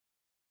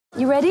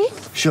You ready?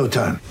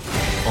 Showtime.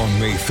 On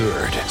May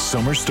 3rd,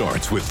 summer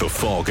starts with The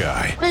Fall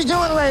Guy. Let's do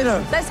it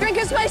later. Let's drink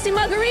a spicy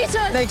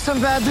margarita. Make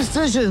some bad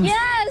decisions.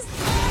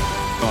 Yes!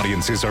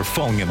 Audiences are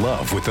falling in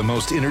love with the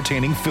most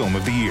entertaining film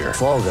of the year.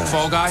 Fall Guy.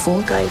 Fall Guy?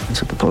 Fall Guy.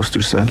 That's what the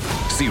poster said.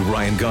 See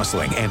Ryan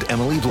Gosling and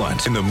Emily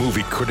Blunt in the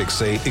movie critics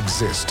say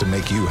exists to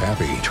make you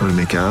happy. Trying to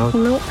make it out?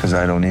 Nope. Because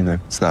I don't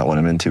either. It's not what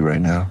I'm into right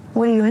now.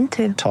 What are you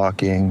into?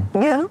 Talking.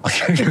 Yeah.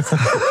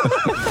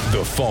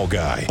 The Fall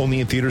Guy.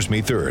 Only in theaters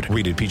May 3rd.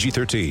 Rated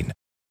PG-13.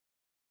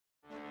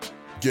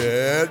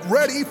 Get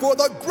ready for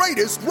the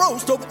greatest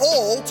roast of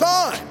all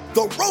time.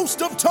 The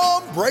Roast of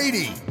Tom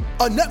Brady.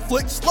 A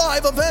Netflix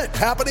live event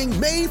happening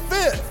May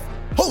 5th.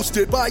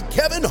 Hosted by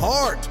Kevin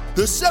Hart.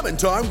 The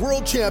 7-time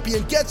world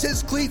champion gets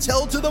his cleats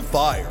held to the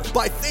fire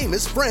by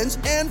famous friends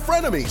and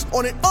frenemies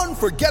on an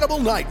unforgettable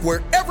night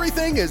where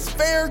everything is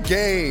fair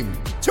game.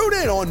 Tune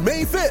in on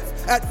May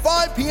 5th at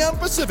 5 p.m.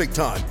 Pacific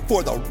time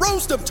for the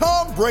Roast of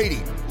Tom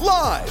Brady.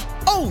 Live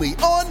only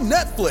on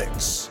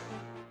Netflix.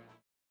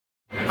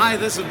 Hi,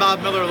 this is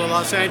Bob Miller of the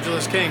Los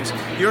Angeles Kings.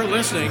 You're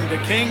listening to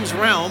King's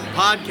Realm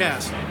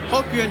Podcast.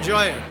 Hope you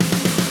enjoy it.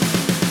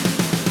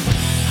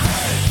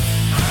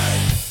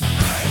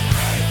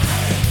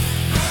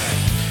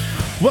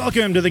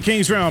 Welcome to the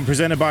King's Realm,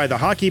 presented by the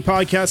Hockey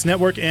Podcast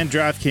Network and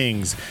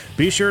DraftKings.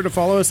 Be sure to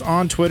follow us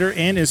on Twitter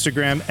and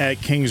Instagram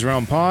at King's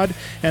Realm Pod,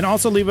 and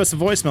also leave us a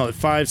voicemail at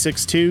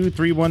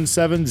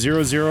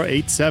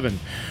 562-317-0087.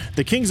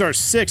 The Kings are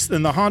 6th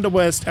in the Honda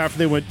West after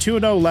they went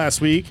 2-0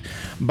 last week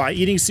by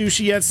eating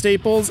sushi at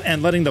Staples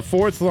and letting the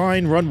fourth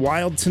line run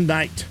wild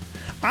tonight.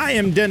 I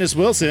am Dennis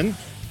Wilson.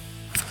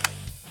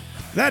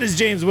 That is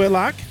James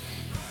Whitlock.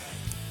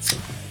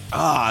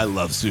 I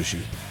love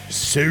sushi.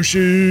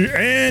 Sushi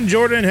and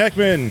Jordan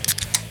Heckman.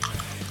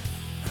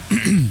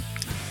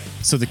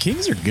 So the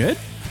Kings are good?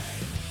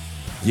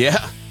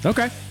 Yeah.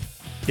 Okay.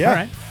 Yeah. All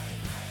right.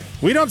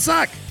 We don't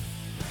suck.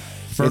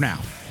 For now.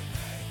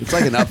 It's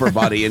like an upper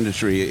body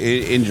injury.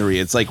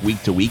 It's like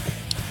week to week.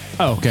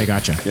 Oh, okay.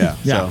 Gotcha. Yeah.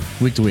 Yeah.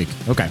 So. Week to week.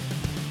 Okay.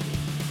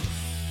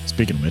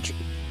 Speaking of which.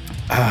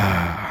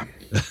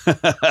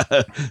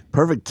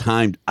 Perfect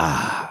timed.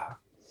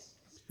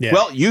 Yeah.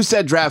 Well, you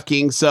said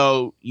DraftKings,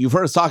 so you've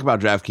heard us talk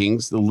about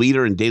DraftKings, the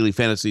leader in daily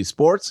fantasy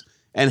sports,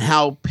 and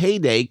how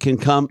payday can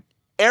come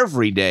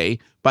every day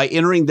by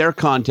entering their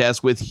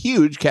contest with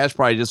huge cash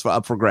prizes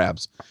up for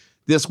grabs.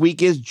 This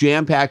week is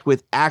jam-packed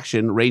with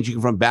action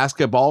ranging from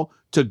basketball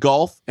to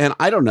golf and,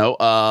 I don't know,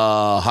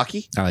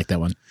 hockey. I like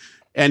that one.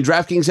 And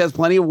DraftKings has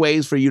plenty of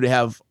ways for you to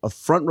have a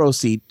front row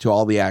seat to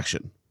all the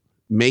action.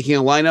 Making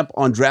a lineup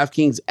on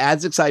DraftKings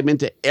adds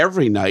excitement to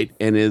every night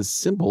and is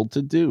simple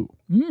to do.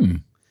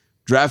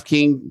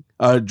 DraftKings,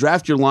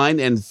 draft your line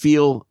and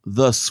feel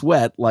the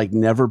sweat like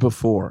never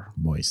before.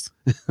 Moist.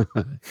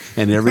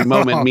 And every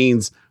moment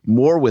means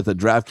more with a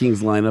DraftKings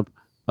lineup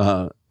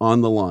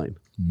on the line.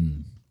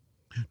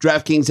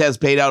 DraftKings has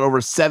paid out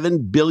over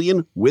 $7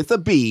 billion with a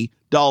B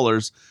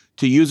dollars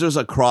to users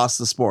across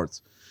the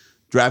sports.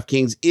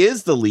 DraftKings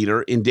is the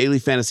leader in daily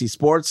fantasy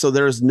sports, so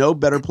there is no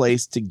better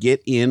place to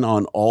get in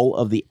on all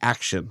of the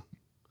action.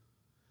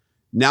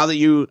 Now that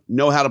you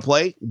know how to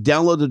play,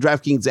 download the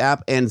DraftKings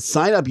app and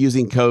sign up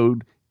using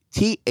code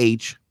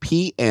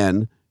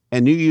THPN,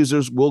 and new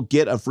users will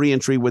get a free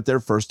entry with their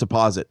first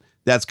deposit.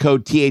 That's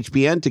code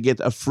THPN to get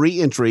a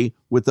free entry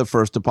with the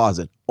first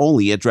deposit,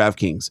 only at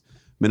DraftKings.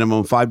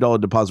 Minimum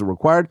 $5 deposit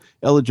required.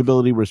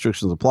 Eligibility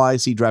restrictions apply.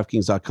 See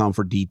DraftKings.com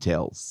for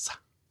details.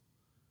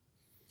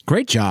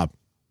 Great job.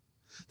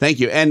 Thank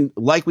you. And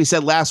like we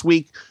said last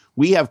week,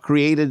 we have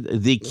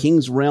created the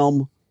King's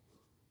Realm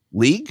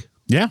League.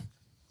 Yeah.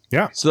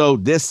 Yeah. So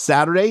this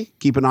Saturday,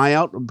 keep an eye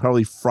out.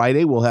 Probably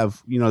Friday, we'll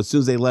have, as soon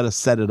as they let us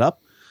set it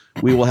up,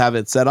 we will have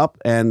it set up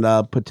and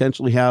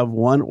potentially have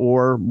one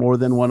or more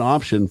than one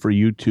option for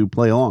you to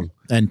play along.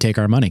 And take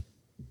our money.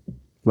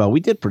 Well,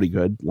 we did pretty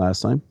good last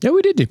time. Yeah,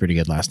 we did do pretty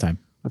good last time.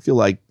 I feel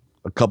like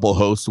a couple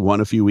hosts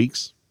won a few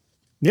weeks.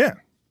 Yeah.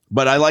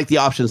 But I like the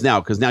options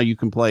now because now you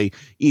can play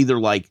either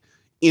like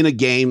in a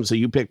game. So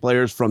you pick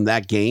players from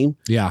that game.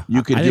 Yeah.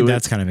 You can I do think it.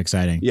 that's kind of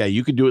exciting. Yeah.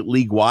 You could do it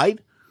league wide,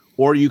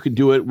 or you could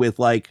do it with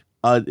like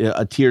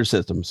a tier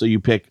system. So you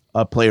pick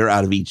a player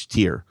out of each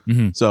tier.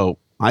 So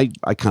I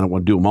kind of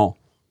want to do them all.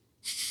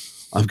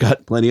 I've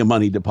got plenty of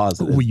money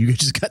deposited. Oh, you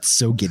just got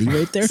so giddy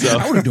right there. So-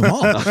 I want to do them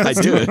all. I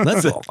do it.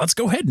 Let's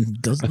go ahead and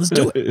let's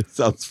do it. It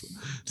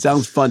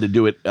sounds fun to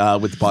do it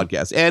with the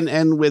podcast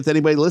and with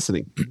anybody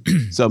listening.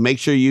 So make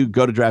sure you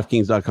go to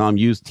DraftKings.com,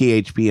 use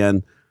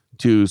THPN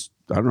to,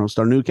 start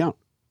a new account.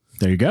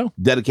 There you go.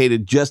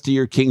 Dedicated just to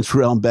your King's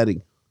Realm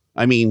betting.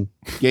 I mean,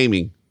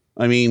 gaming.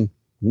 I mean,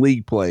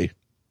 league play.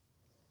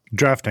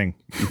 Drafting.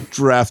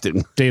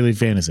 Drafting. Daily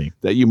fantasy.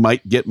 That you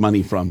might get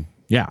money from.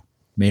 Yeah.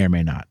 May or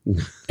may not.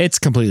 It's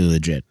completely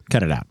legit.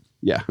 Cut it out.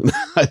 Yeah,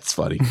 it's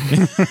funny.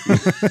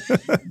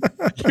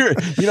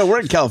 We're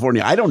in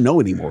California. I don't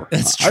know anymore.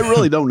 That's true. I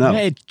really don't know.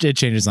 It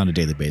changes on a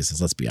daily basis.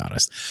 Let's be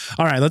honest.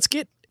 All right, let's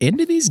get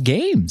into these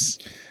games.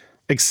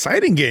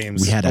 Exciting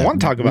games. I want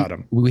to talk about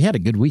them. We had a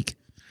good week.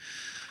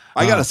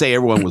 I got to say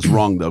everyone was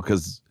wrong, though,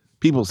 because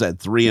People said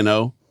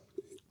 3-0.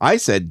 I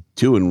said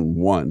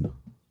 2-1.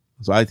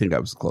 So I think I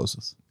was the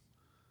closest.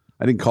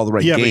 I didn't call the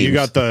right games. But you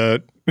got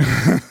the.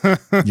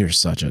 You're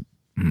such a.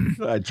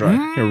 I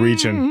tried. You're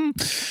reaching.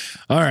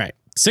 All right.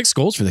 6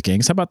 goals for the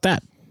Kings. How about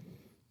that?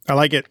 I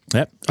like it.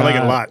 Yep. I like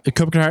it a lot.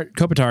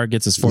 Kopitar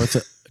gets his fourth.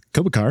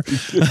 Kopitar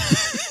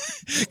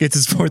gets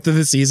his fourth of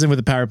the season with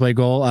a power play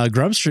goal.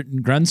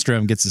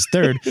 Grundstrom gets his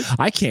third.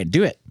 I can't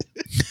do it.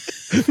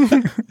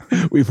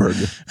 We've heard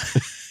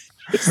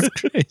it.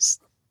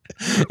 Christ.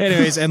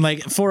 Anyways, and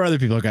like 4 other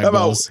people got How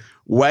about goals.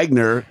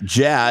 Wagner,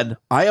 Jad,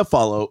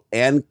 Iafallo,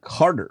 and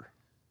Carter?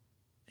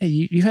 Hey,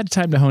 you had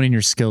time to hone in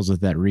your skills with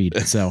that read,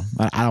 so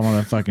I don't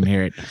want to fucking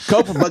hear it.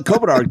 But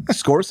Kopitar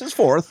scores his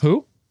fourth.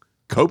 Who?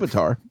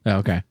 Kopitar Oh,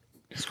 okay.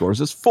 scores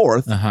his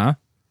fourth. Uh-huh.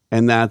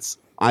 And that's,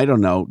 I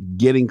don't know,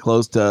 getting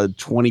close to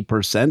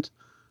 20%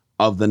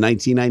 of the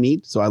 19 I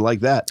need. So I like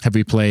that. Have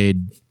we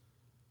played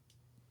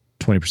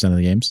 20% of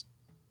the games?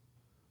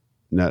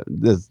 No,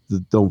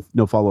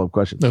 no follow-up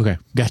question. Okay,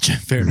 gotcha.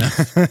 Fair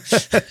enough.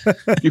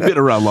 You've been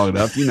around long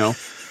enough, you know.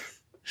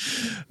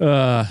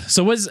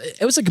 So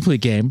it was a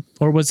complete game,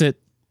 or was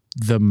it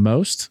the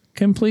most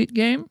complete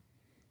game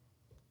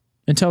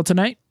until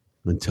tonight?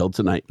 Until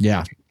tonight.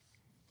 Yeah.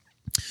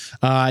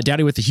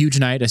 Dowdy with a huge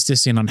night,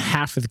 assisting on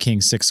half of the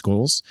Kings' 6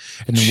 goals.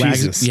 And then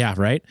Jesus.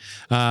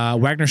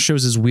 Wagner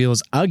shows his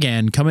wheels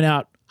again, coming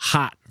out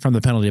hot from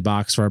the penalty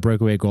box for a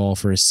breakaway goal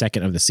for his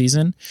 2nd of the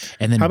season.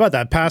 And then How about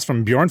that pass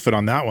from Bjornfoot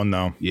on that one,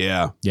 though?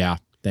 Yeah. yeah.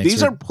 Thanks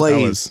These for, are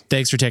plays.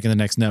 Thanks for taking the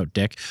next note,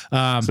 Dick.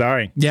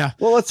 Sorry. Yeah.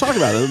 Well, let's talk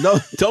about it. No,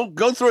 don't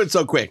go through it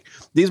so quick.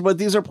 These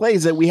are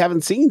plays that we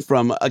haven't seen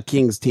from a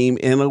Kings team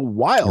in a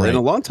while, Right. in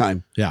a long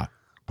time. Yeah.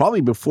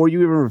 Probably before you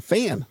were a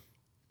fan.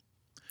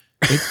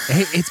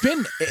 It's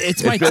been a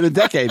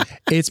decade.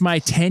 It's my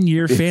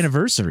 10-year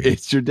faniversary.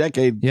 It's your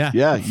decade. Yeah.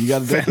 Yeah. You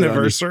got a decade.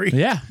 Anniversary.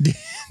 Yeah.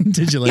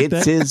 Did you like It's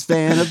that? his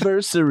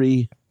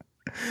faniversary.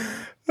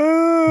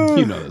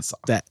 You know this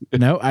song.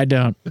 No, I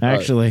don't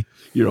actually.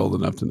 You're old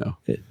enough to know.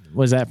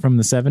 Was that from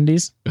the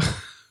 70s?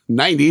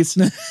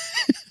 90s.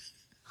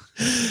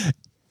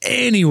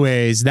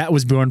 Anyways, that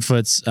was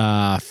Bjornfoot's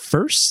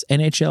first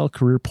NHL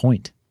career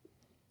point.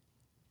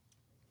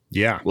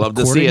 Yeah. Love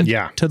to see it.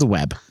 Yeah. To the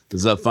web. This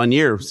is a fun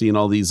year seeing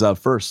all these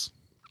firsts.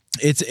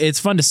 It's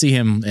fun to see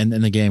him in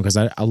the game because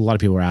a lot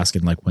of people were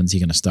asking, like, when's he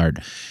going to start?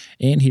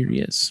 And here he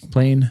is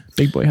playing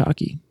big boy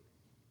hockey.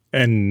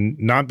 And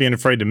not being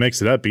afraid to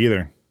mix it up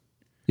either.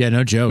 Yeah,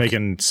 no joke.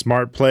 Making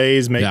smart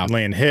plays,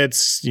 laying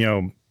hits,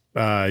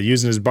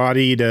 using his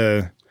body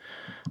to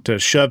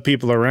shove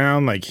people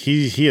around. Like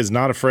he is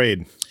not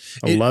afraid.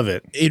 I love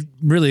it. It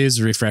really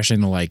is refreshing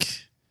to like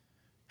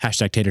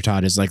hashtag Tater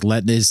Tot is like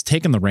is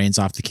taking the reins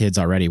off the kids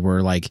already.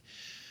 We're like,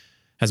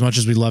 as much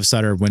as we love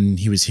Sutter when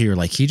he was here,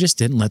 like he just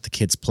didn't let the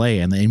kids play.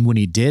 And then when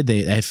he did,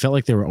 I felt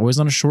like they were always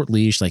on a short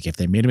leash. Like if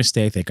they made a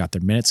mistake, they got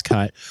their minutes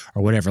cut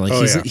or whatever.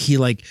 Like he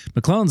like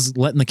McClellan's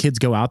letting the kids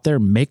go out there,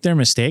 make their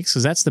mistakes.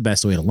 Cause that's the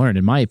best way to learn,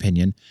 in my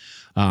opinion.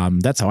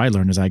 That's how I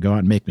learn is I go out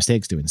and make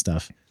mistakes doing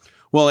stuff.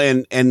 Well,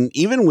 and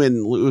even when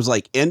it was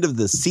like end of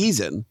the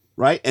season,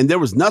 right? And there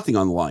was nothing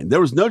on the line.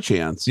 There was no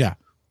chance. Yeah.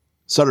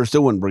 Sutter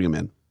still wouldn't bring him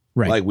in.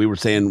 Right. Like we were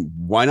saying,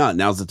 why not?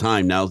 Now's the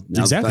time. Now's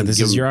exactly. the time This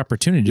to is your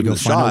opportunity to go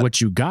find out what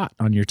you got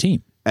on your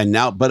team. And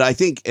now, but I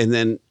think, and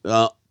then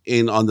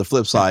on the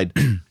flip side,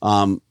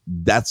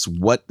 that's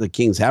what the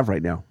Kings have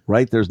right now,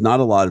 right? There's not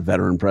a lot of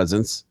veteran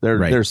presence.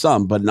 There's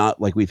some, but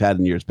not like we've had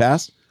in years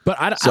past. But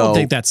I don't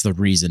think that's the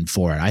reason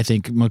for it. I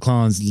think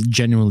McClellan's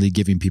genuinely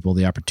giving people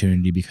the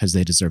opportunity because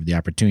they deserve the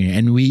opportunity.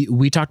 And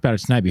we talked about it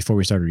tonight before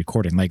we started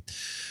recording, like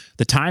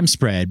the time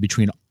spread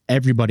between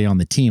everybody on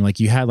the team.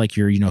 Like you had like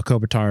your,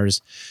 Kopitars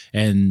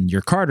and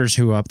your Carters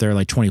who are up there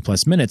like 20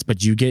 plus minutes,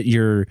 but you get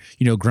your,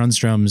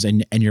 Grundstroms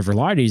and your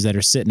Velardes that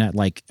are sitting at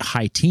like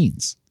high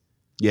teens.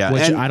 Yeah.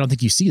 Which I don't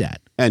think you see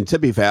that. And to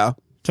be fair,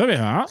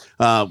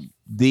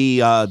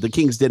 the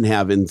Kings didn't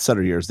have in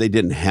Sutter years, they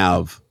didn't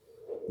have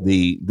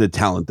the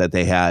talent that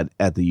they had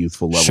at the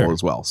youthful level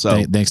as well.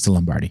 So thanks to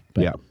Lombardi.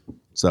 But yeah.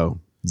 So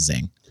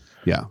zing.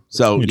 Yeah.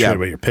 So you trade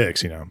away your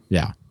picks,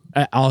 Yeah.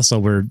 Also,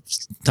 we're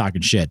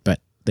talking shit,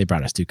 but they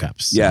brought us 2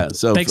 cups. So yeah.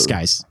 So thanks,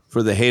 guys.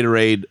 For the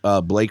Haterade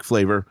Blake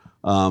flavor,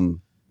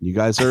 you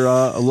guys are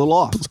a little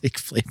off. Blake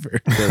flavor.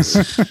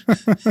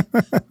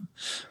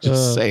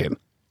 Just saying.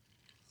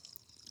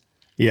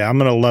 Yeah, I'm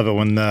gonna love it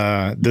when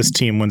this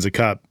team wins a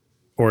cup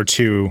or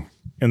 2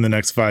 in the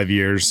next 5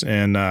 years.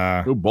 And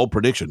bold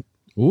prediction.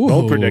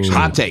 Bold prediction.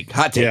 Hot take.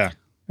 Yeah,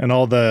 and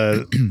all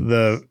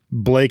the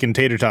Blake and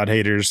Tater Tot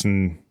haters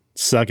and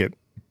suck it.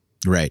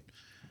 Right.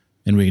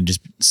 And we can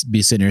just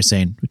be sitting here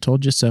saying, "We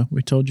told you so.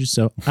 We told you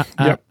so.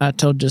 I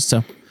told you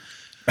so."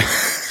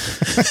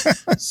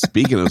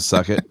 Speaking of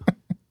suck it,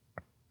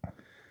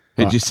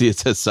 did you see it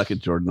says "suck it,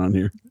 Jordan" on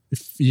here?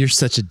 You're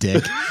such a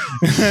dick.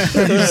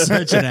 You're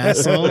such an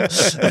asshole.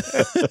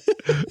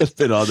 It's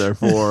been on there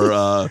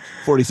for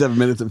 47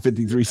 minutes and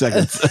 53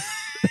 seconds.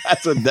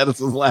 That's what Dennis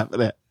was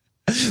laughing at.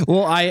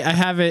 Well, I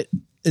have it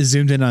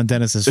zoomed in on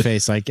Dennis's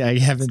face. Like I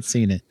haven't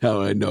seen it.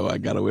 Oh, I know. I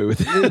got away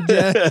with it.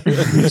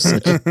 You're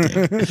such a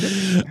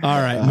dick.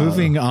 All right,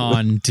 moving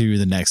on to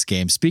the next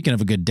game. Speaking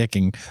of a good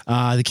dicking,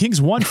 the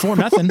Kings won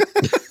 4-0.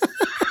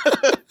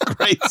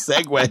 Great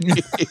segue.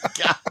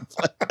 God.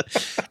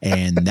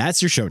 And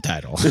that's your show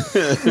title.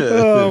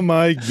 Oh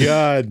my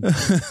God.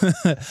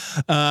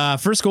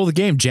 First goal of the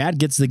game. Jad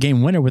gets the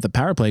game winner with a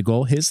power play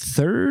goal. His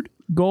third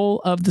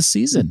goal of the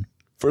season.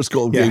 First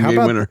goal game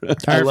winner.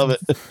 I love it.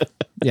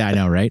 Yeah, I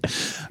know, right?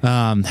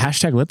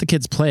 Hashtag let the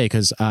kids play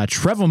because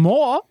Trevor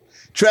Moore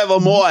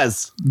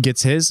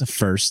gets his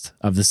first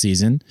of the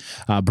season.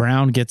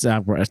 Brown gets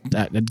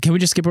can we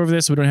just skip over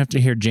this so we don't have to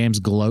hear James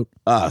gloat?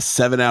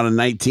 7 out of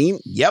 19.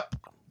 Yep.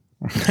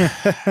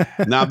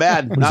 Not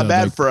bad. Not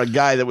bad for a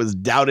guy that was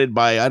doubted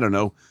by, I don't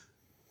know,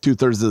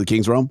 2/3 of the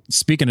Kings realm.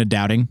 Speaking of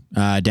doubting,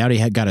 Doughty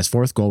had got his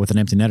fourth goal with an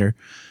empty netter.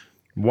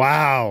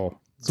 Wow.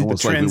 The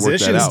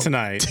transitions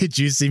tonight. Did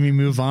you see me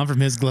move on from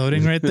his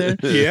gloating right there?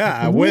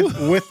 Yeah, with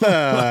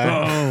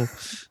a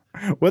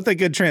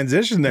good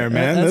transition there,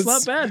 man. That's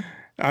not bad.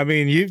 I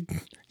mean, you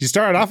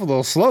started off a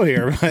little slow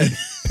here, but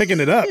picking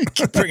it up.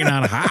 Bringing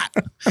on hot.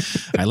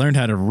 I learned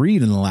how to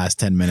read in the last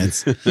 10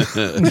 minutes.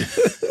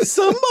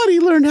 Somebody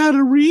learned how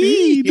to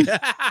read.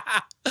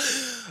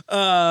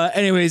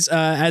 Anyways,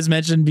 as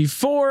mentioned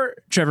before,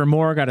 Trevor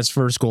Moore got his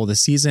first goal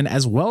this season,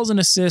 as well as an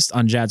assist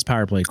on Jad's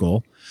power play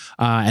goal.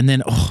 And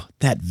then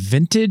that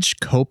vintage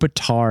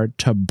Kopitar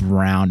to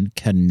Brown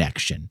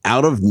connection.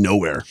 Out of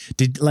nowhere.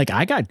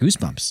 I got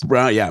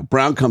goosebumps.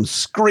 Brown comes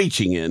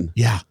screeching in.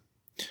 Yeah.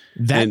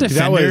 That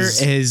defender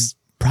has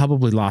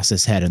probably lost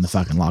his head in the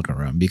fucking locker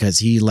room because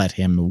he let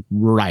him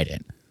right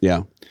in.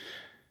 Yeah.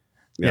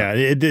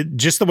 Yeah,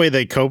 just the way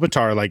that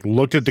Kopitar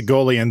looked at the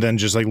goalie and then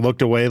just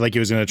looked away like he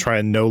was going to try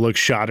a no-look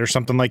shot or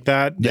something like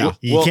that. Yeah.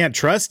 You can't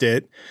trust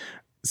it.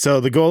 So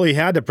the goalie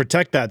had to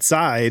protect that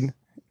side,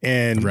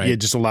 and he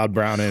just allowed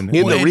Brown in.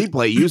 In the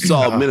replay, you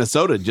saw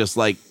Minnesota just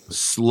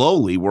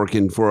slowly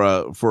working for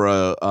a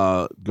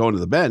going to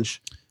the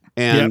bench.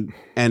 And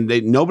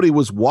nobody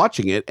was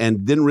watching it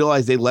and didn't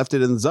realize they left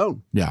it in the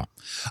zone. Yeah.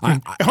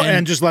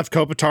 And just left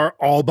Kopitar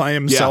all by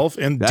himself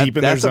and deep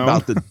in their zone.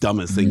 That's about the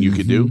dumbest thing you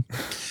could do.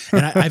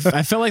 And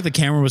I felt like the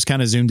camera was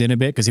kind of zoomed in a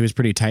bit because he was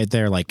pretty tight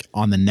there,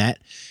 on the net.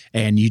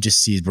 And you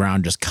just see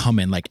Brown just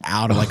coming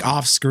out of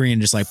off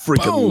screen, just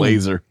freaking boom.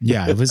 laser.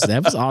 Yeah,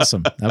 that was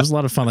awesome. That was a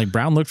lot of fun.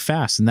 Brown looked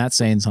fast, and that's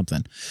saying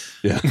something.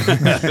 Yeah.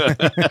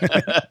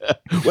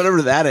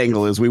 Whatever that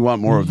angle is, we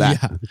want more of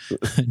that. Yeah.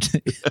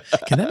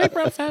 Can that make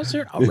Brown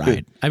faster? All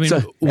right. I mean,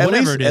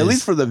 whatever it is. At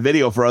least for the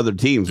video for other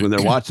teams when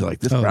they're watching,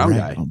 this Brown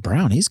guy. Oh,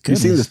 Brown, he's good. You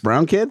seen this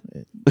Brown kid?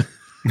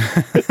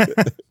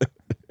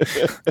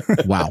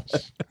 Wow.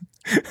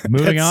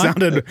 Moving on.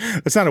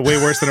 That sounded way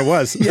worse than it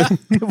was. Yeah,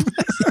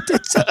 it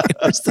did sound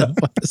worse than it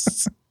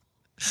was.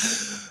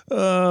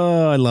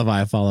 Oh, I love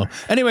iFollow.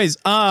 Anyways,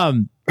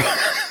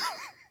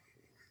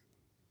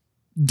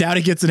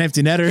 Doughty gets an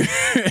empty netter,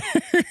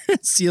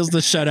 seals the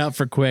shutout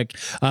for Quick.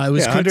 It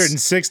was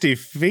 160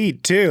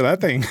 feet too. That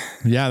thing.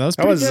 Yeah, that was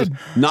pretty good.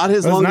 Not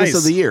his longest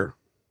of the year.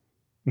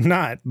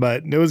 Not,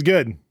 but it was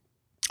good.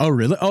 Oh,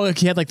 really? Oh,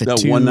 he had the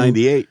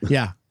 198.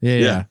 Yeah.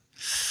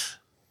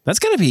 That's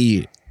gotta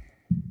be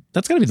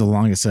the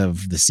longest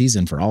of the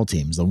season for all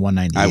teams. The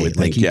 198. I would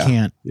think. You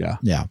can't.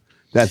 Yeah.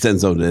 That's end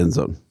zone to end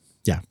zone.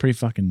 Yeah, pretty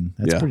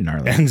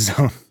gnarly. End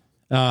zone.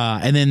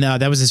 And then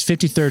that was his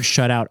 53rd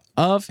shutout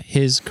of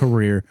his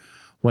career,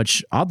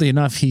 which oddly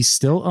enough, he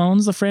still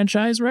owns the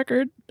franchise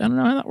record. I don't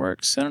know how that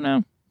works. I don't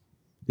know.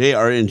 Hey,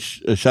 are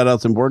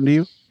shutouts important to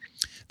you?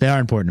 They are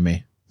important to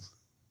me.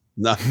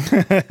 Not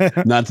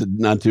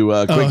too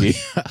quickie.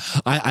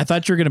 I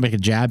thought you were going to make a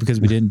jab because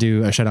we didn't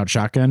do a shutout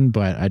shotgun,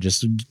 but I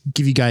just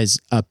give you guys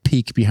a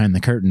peek behind the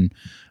curtain.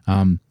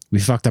 We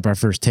fucked up our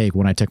first take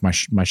when I took my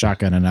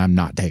shotgun, and I'm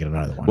not taking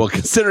another one. Well,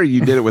 considering you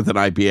did it with an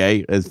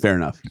IPA, it's fair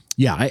enough.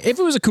 Yeah, if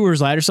it was a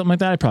Coors Light or something like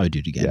that, I'd probably do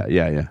it again.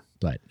 Yeah.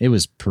 But it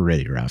was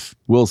pretty rough.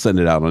 We'll send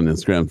it out on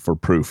Instagram for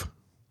proof.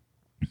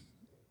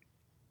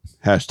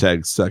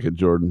 Hashtag suck it,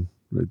 Jordan,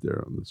 right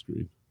there on the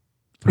screen.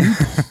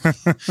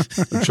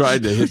 I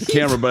tried to hit the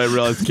camera, but I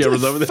realized the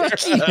camera's over there.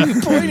 What are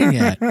you pointing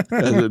at?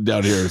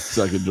 Down here,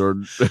 suck it,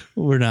 Jordan.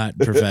 We're not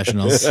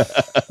professionals.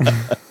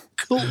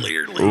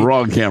 Clearly.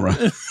 Wrong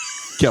camera.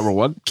 Camera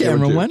one.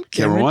 Camera one.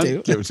 Camera one.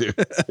 two. Camera two.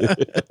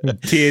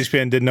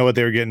 THPN didn't know what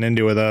they were getting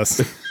into with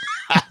us.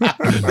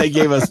 They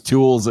gave us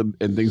tools and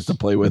things to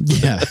play with.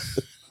 Yeah.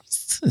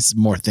 There's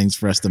more things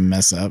for us to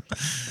mess up.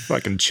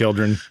 Fucking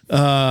children.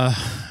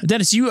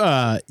 Dennis, you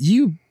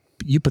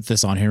put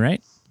this on here,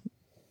 right?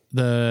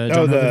 The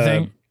John Hooker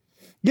thing.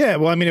 Yeah,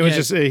 well, I mean, it was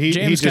just James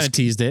he just kind of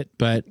teased it,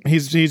 but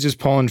he's just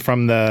pulling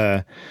from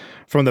the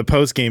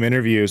post game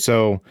interview.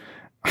 So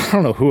I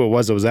don't know who it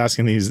was that was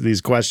asking these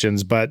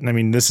questions, but I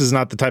mean, this is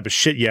not the type of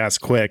shit you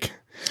ask Quick.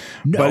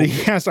 No. But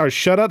he asked, "Are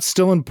shutouts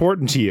still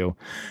important to you?"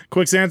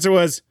 Quick's answer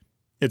was,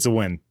 "It's a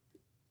win."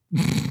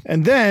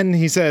 And then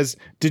he says,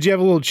 "Did you have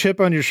a little chip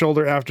on your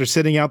shoulder after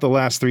sitting out the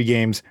last 3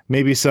 games?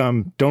 Maybe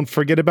some 'don't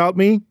forget about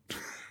me'?"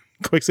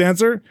 Quick's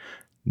answer,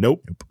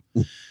 "Nope."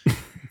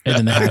 And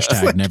then the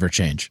hashtag never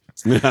change.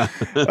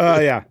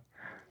 Yeah.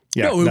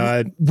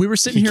 Yeah. We were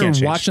sitting he here can't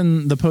change.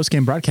 watching the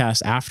post-game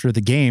broadcast after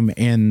the game,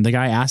 and the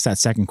guy asked that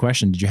second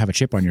question, did you have a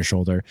chip on your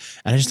shoulder?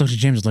 And I just looked at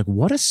James, I was like,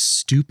 what a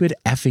stupid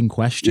effing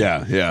question.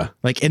 Yeah.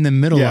 Like in the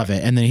middle Yeah. of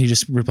it. And then he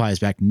just replies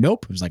back,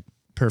 nope. It was like,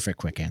 perfect,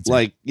 quick answer.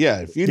 Like,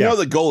 if you know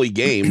the goalie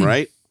game,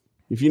 right?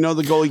 If you know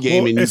the goalie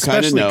game and you kind of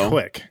especially know.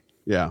 Quick.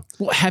 Yeah.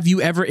 Well, have you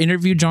ever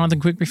interviewed Jonathan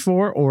Quick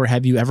before, or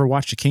have you ever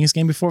watched a Kings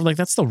game before? Like,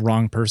 that's the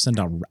wrong person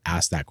to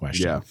ask that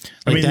question. Yeah.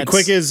 I Like, mean,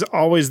 Quick is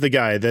always the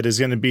guy that is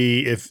going to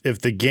be if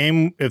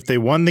they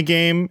won the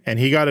game and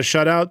he got a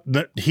shutout,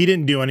 he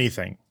didn't do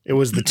anything. It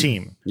was the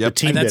team. Yep. The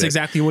team And that's did it.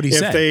 exactly what he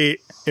said.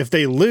 If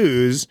they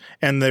lose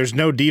and there's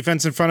no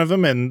defense in front of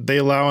him and they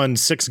allow in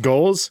 6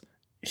 goals,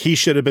 he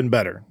should have been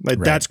better. Like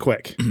that's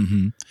Quick.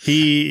 Mm-hmm.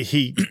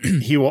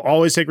 He will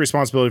always take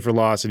responsibility for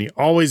loss, and he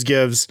always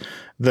gives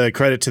the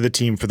credit to the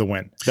team for the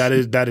win. That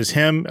is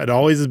him. It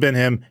always has been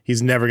him.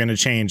 He's never going to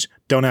change.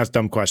 Don't ask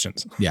dumb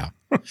questions. Yeah.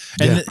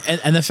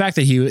 And the fact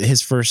that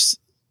his first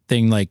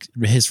thing, like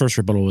his first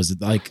rebuttal was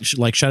like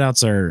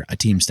shutouts are a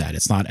team stat.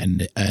 It's not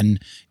an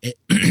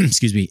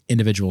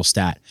individual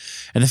stat.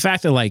 And the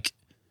fact that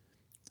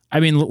I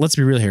mean, let's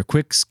be real here.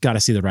 Quick's got to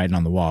see the writing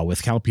on the wall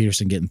with Cal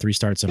Peterson getting 3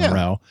 starts in a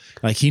row.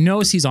 Like he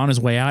knows he's on his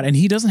way out, and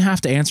he doesn't have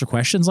to answer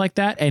questions like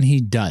that. And he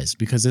does,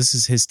 because this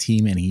is his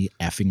team and he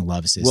effing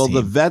loves his team.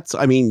 The vets,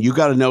 I mean, you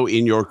got to know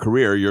in your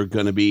career, you're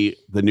going to be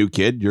the new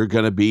kid. You're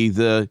going to be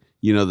the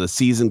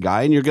seasoned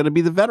guy, and you're going to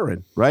be the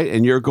veteran, right?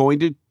 And you're going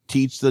to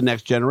teach the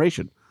next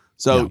generation.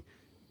 So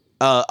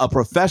a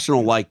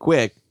professional like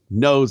Quick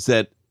knows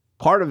that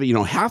part of it,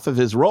 half of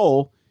his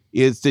role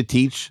is to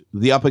teach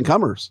the up and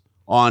comers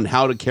on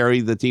how to carry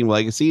the team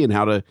legacy and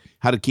how to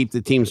keep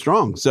the team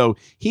strong. So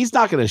he's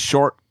not going to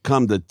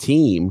shortcome the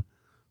team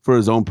for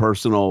his own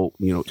personal,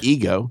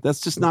 ego. That's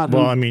just not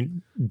Well, I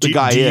mean, do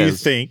you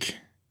think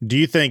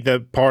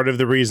that part of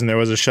the reason there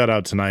was a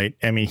shutout tonight,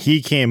 I mean,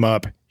 he came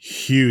up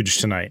huge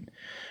tonight.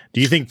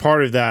 Do you think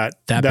part of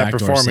that backdoor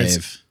performance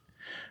save.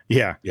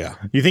 Yeah. Yeah.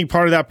 You think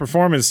part of that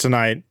performance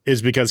tonight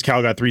is because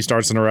Cal got 3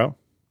 starts in a row?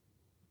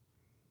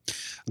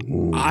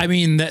 I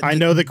mean, I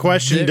know the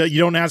question. You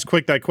don't ask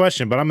Quick that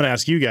question, but I'm going to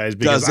ask you guys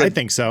because I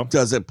think so.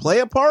 Does it play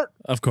a part?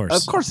 Of course.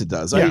 Of course it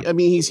does. Yeah. I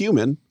mean, he's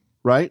human,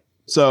 right?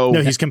 So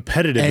No, he's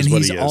competitive, and is what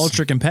he's he is.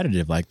 ultra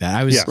competitive like that.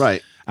 I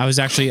was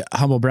actually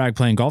humble brag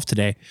playing golf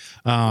today,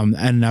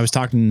 and I was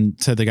talking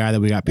to the guy that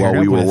we got paired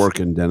while we up were with.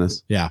 working,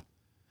 Dennis. Yeah.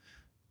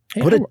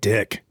 Hey, What a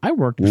dick. I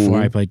worked before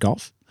I played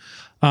golf.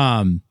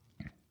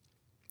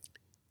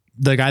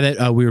 The guy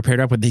that we were paired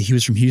up with, he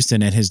was from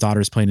Houston, and his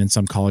daughter's playing in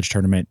some college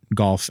tournament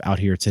golf out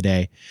here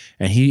today.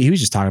 And he was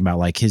just talking about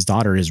like his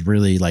daughter is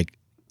really like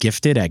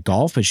gifted at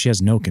golf, but she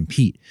has no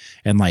compete.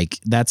 And like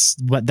that's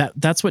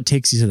what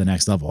takes you to the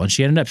next level. And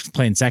she ended up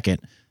playing second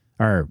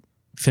or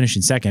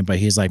finishing second, but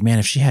he's like, man,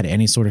 if she had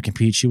any sort of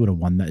compete, she would have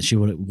won that. She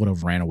would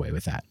have ran away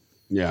with that.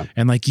 Yeah.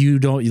 And like you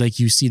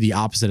see the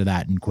opposite of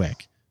that in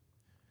Quick.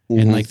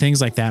 And like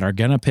things like that are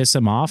gonna piss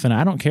him off, and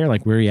I don't care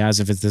like where he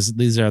has if it's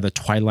these are the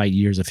twilight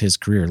years of his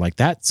career. Like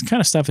that kind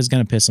of stuff is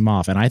gonna piss him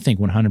off, and I think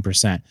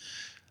 100%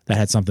 that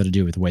had something to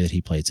do with the way that he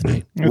played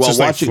tonight. It's just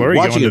like Fleury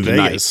going to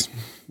Vegas.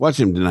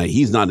 Watching him tonight,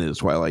 he's not in his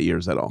twilight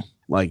years at all.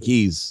 Like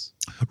he's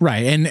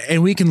Right,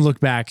 and we can look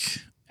back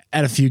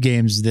at a few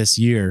games this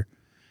year,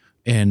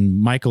 and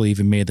Michael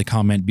even made the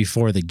comment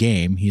before the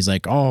game. He's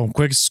like, "Oh,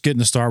 Quick's getting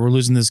the start. We're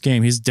losing this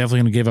game. He's definitely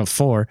gonna give up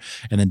 4."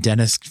 And then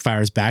Dennis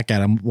fires back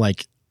at him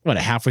like, what,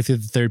 halfway through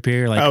the third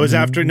period? Like, It was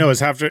after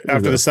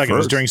the second. It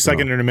was during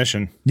second Oh.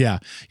 intermission. Yeah.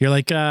 You're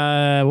like,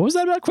 what was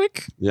that about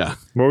Quick? yeah.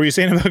 What were you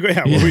saying about Quick?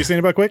 What were you saying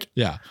about Quick?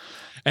 Yeah.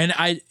 And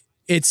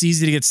it's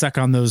easy to get stuck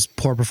on those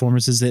poor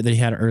performances that he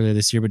had earlier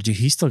this year, but dude,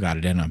 he still got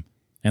it in him.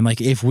 And like,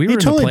 if we were in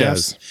the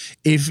playoffs,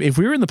 if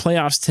we were in the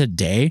playoffs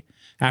today,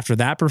 after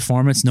that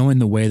performance, knowing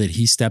the way that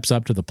he steps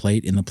up to the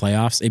plate in the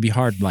playoffs, it'd be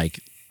hard, like,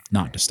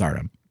 not to start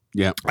him.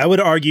 Yeah. I would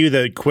argue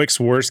that Quick's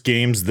worst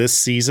games this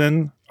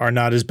season are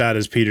not as bad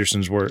as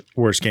Peterson's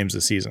worst games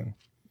this season.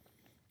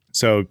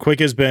 So Quick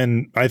has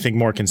been, I think,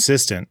 more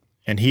consistent,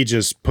 and he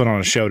just put on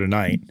a show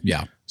tonight.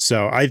 Yeah.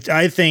 So I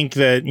think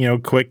that,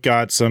 Quick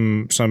got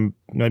some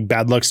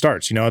bad luck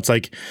starts. It's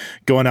like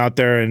going out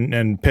there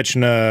and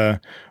pitching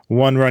a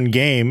 1-run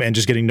game and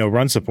just getting no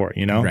run support,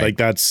 Right. Like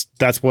that's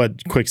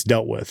what Quick's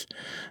dealt with.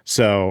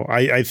 So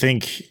I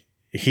think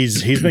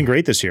he's been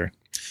great this year.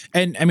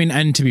 And I mean,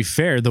 and to be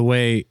fair, the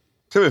way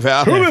I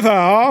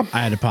I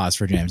had to pause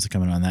for James to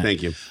come in on that.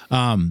 Thank you.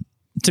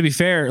 To be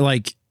fair,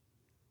 like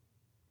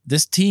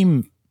this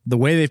team, the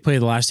way they've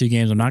played the last 2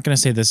 games, I'm not going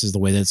to say this is the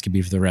way that it's going to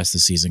be for the rest of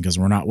the season because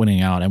we're not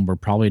winning out and we're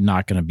probably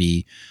not going to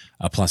be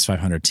a plus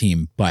 500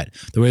 team. But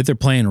the way that they're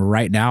playing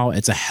right now,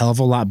 it's a hell of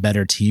a lot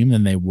better team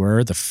than they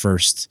were the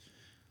first,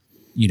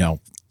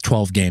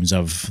 12 games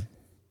of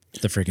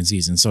the freaking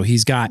season. So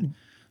he's got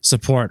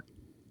support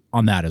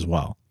on that as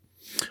well.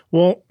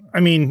 Well, I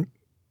mean,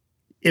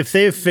 if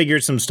they've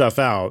figured some stuff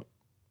out,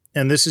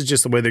 and this is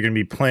just the way they're going to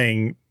be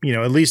playing,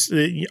 at least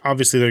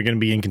obviously they're going to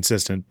be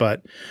inconsistent,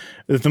 but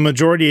if the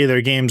majority of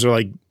their games are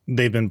like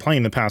they've been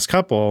playing the past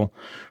couple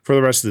for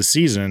the rest of the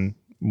season,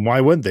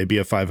 why wouldn't they be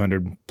a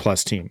 500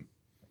 plus team?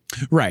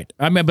 Right.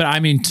 I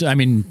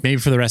mean, maybe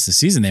for the rest of the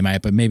season they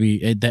might, but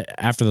maybe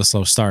after the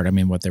slow start. I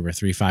mean, what, they were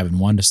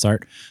 3-5-1 to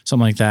start,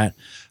 something like that.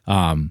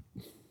 I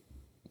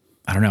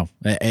don't know.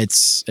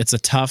 It's a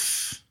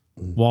tough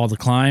wall to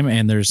climb,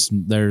 and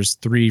there's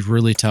 3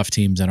 really tough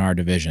teams in our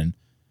division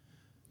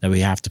that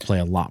we have to play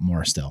a lot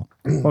more still.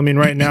 Well, I mean,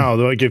 right now,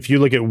 like if you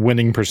look at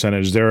winning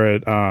percentage, they're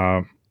at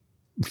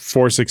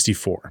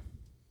 464.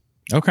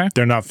 Okay.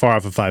 They're not far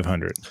off of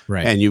 500.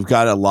 Right. And you've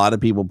got a lot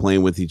of people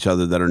playing with each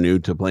other that are new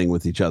to playing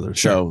with each other.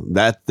 Sure.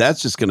 So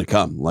that's just going to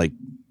come. Like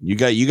you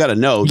got to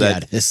know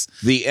that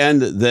the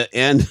end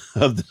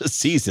of the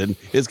season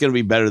is going to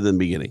be better than the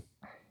beginning.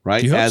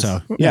 Right? You hope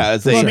so. Yeah.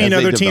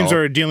 Other teams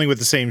are dealing with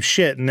the same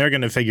shit, and they're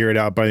going to figure it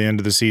out by the end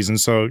of the season.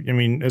 So, I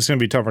mean, it's going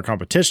to be tougher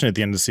competition at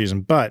the end of the season.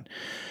 But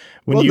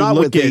when you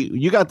look at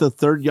you got the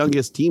 3rd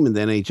youngest team in the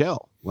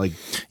NHL. Like,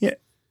 yeah,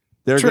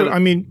 they're true. Gonna, I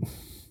mean,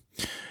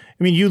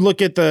 you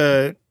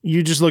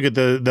just look at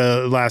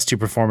the last 2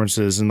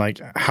 performances and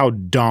like how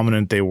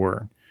dominant they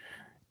were.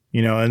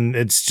 You know, and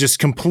it's just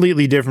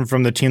completely different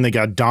from the team that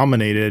got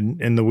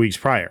dominated in the weeks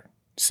prior.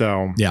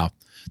 So yeah.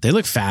 They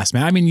look fast,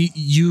 man. I mean,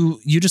 you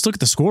just look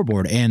at the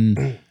scoreboard,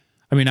 and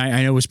I mean,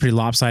 I know it was pretty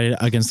lopsided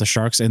against the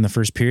Sharks in the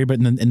first period, but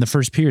in the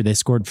first period, they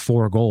scored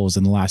 4 goals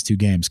in the last 2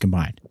 games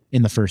combined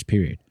in the first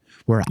period.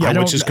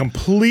 Which is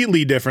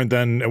completely different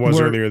than it was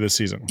earlier this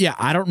season. Yeah,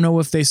 I don't know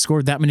if they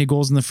scored that many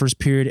goals in the first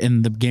period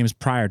in the games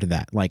prior to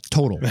that, like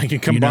total.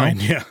 Like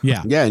combined,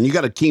 yeah. And you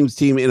got a team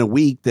in a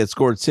week that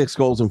scored 6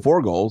 goals and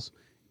 4 goals.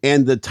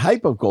 And the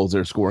type of goals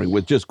they're scoring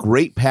with just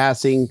great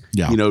passing,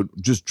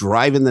 just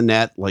driving the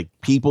net, like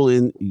people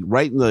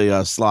right in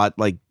the slot,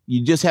 like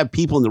you just have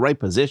people in the right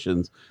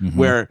positions.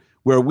 Where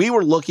we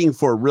were looking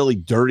for really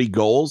dirty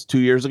goals 2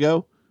 years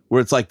ago, where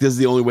it's like, this is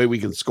the only way we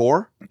can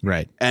score.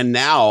 Right. And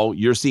now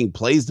you're seeing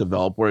plays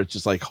develop where it's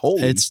just like,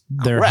 holy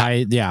they're crap.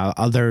 high. Yeah.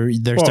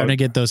 They're starting to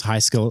get those high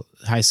skill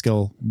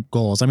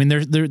goals. I mean,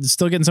 they're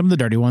still getting some of the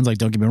dirty ones, like,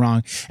 don't get me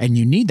wrong. And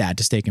you need that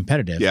to stay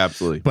competitive. Yeah,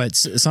 absolutely. But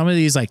some of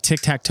these like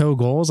tic-tac-toe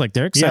goals, like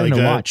they're exciting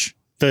to watch.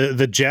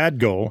 The Jad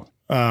goal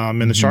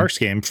in the Sharks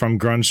game from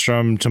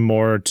Grundstrom to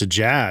Moore to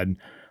Jad,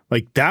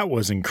 like that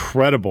was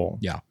incredible.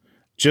 Yeah.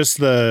 Just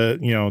the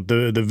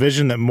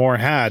vision that Moore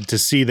had to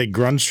see that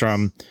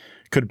Grundstrom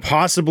could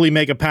possibly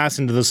make a pass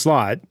into the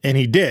slot, and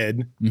he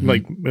did.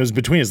 Like it was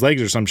between his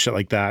legs or some shit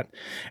like that.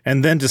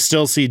 And then to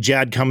still see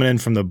Jad coming in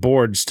from the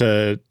boards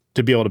to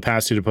be able to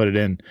pass to put it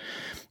in.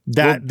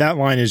 That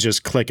line is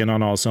just clicking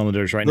on all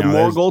cylinders right now.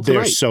 More goal tonight.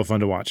 They're so fun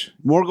to watch.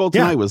 More goal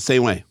tonight was the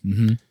same way.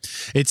 Mm-hmm.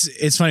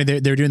 It's funny.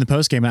 They're doing the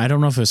post game. I don't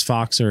know if it was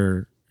Fox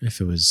or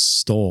if it was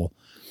Stoll,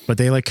 but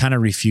they like kind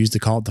of refused to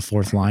call it the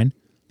 4th line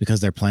because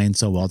they're playing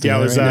so well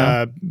together.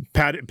 Yeah, it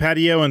was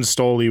Patio and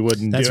Stoley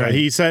wouldn't do it.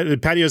 He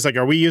said, Patio's like,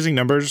 are we using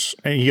numbers?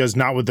 And he goes,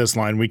 not with this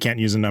line. We can't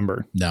use a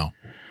number. No.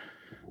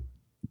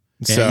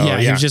 So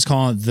he was just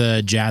calling it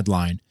the Jad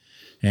line.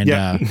 And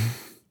yeah.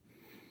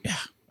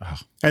 Oh.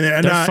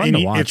 And fun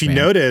to watch,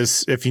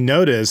 if you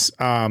notice,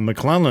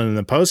 McClellan in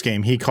the post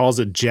game, he calls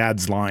it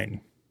Jad's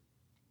line.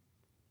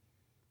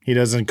 He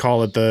doesn't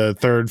call it the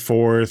 3rd,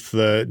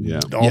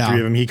 4th, all 3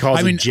 of them. He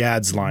calls it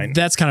Jad's line.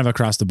 That's kind of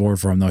across the board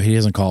for him, though. He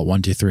doesn't call it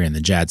 1, 2, 3 and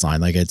the Jad's line.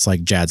 Like it's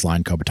like Jad's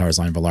line, Kopitar's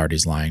line,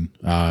 Velarde's line,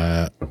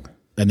 and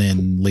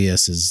then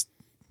Lias is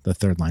the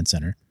 3rd line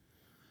center.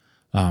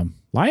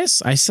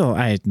 Lias, I'm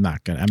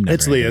never.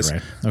 It's Lias.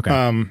 Right.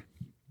 Okay.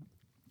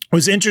 It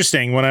was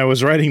interesting when I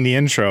was writing the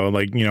intro.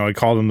 Like I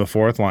called him the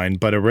 4th line,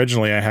 but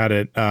originally I had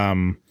it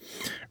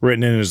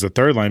written in as the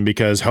 3rd line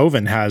because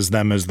Hoven has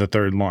them as the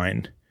 3rd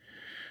line.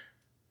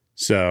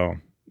 So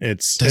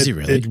does he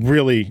really? It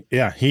really,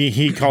 yeah.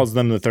 He calls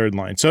them the 3rd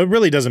line. So it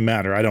really doesn't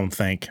matter, I don't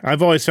think.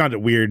 I've always found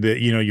it weird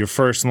that your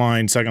 1st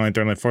line, 2nd line,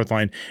 3rd line, 4th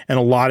line, and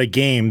a lot of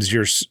games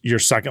your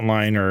 2nd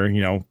line or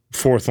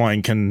 4th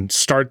line can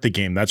start the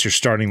game. That's your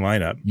starting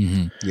lineup.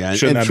 Mm-hmm. Yeah,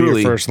 shouldn't that truly,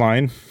 be your 1st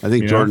line? I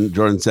think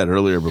Jordan said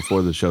earlier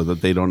before the show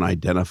that they don't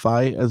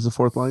identify as the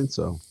 4th line.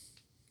 So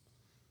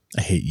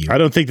I hate you. I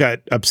don't think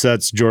that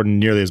upsets Jordan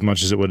nearly as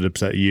much as it would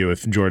upset you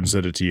if Jordan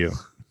said it to you.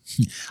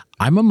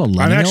 I'm a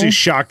millennial. I'm actually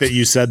shocked that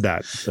you said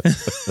that.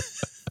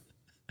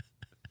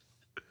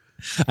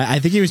 I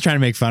think he was trying to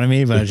make fun of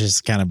me, but I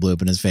just kind of blew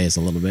up in his face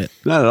a little bit.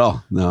 Not at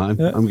all. No,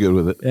 I'm good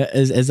with it.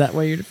 Is that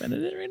why you're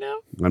defending it right now?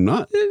 I'm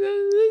not.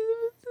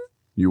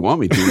 You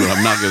want me to, but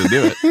I'm not going to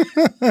do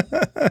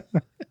it.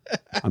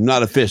 I'm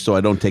not a fish, so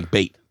I don't take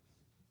bait.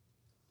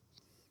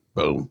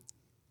 Boom.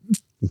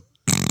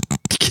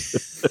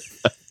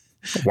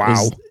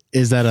 Wow.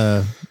 Is that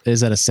a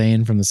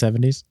saying from the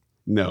 70s?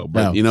 No,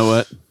 but you know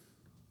what?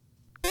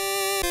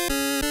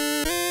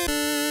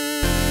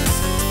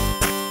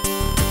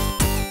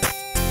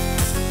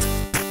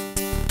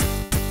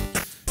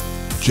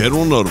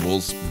 General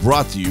Notables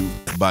brought to you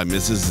by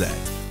Mrs. Zach.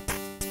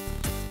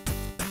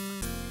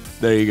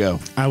 There you go.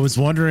 I was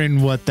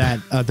wondering what that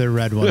other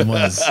red one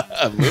was.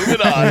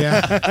 Moving on.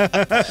 Yeah.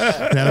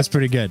 That was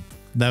pretty good.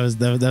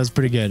 That was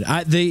pretty good.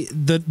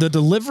 The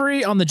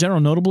delivery on the General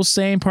Notable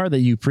saying part that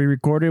you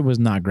pre-recorded was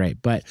not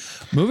great. But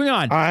moving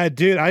on,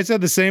 dude, I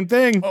said the same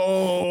thing.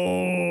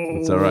 Oh,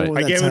 it's all right.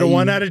 I gave it a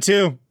 1 out of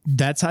 2.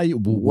 That's how you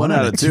 1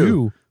 out of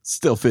 2.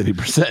 Still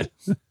 50%.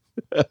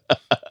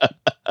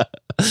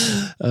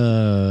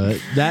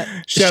 Shout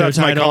That show out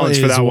to Mike title Collins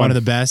is for that one one of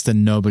the best,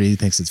 and nobody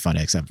thinks it's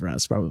funny except for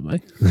us, probably,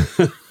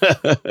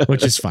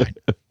 which is fine.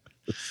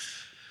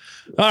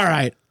 All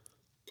right.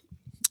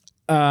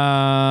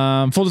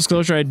 Full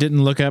disclosure, I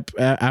didn't look up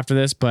after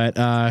this, but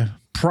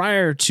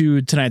prior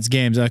to tonight's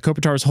games,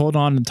 Kopitar's hold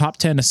on the top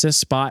 10 assist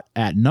spot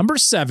at number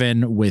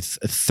 7 with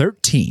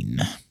 13.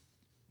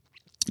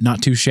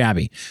 Not too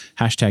shabby.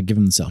 Hashtag give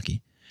him the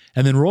Selkie.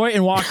 And then Roy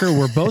and Walker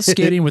were both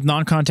skating with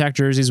non-contact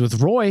jerseys,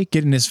 with Roy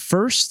getting his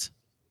first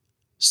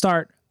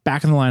start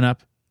back in the lineup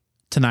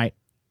tonight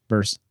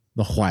versus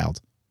the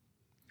Wild.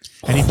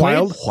 And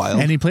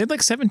he played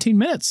like 17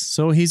 minutes,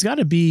 so he's got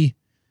to be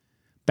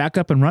back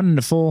up and running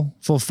to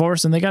full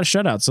force, and they got a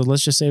shutout. So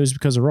let's just say it was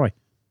because of Roy.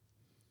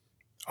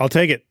 I'll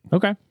take it.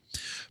 Okay.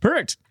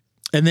 Perfect.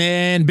 And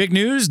then big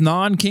news,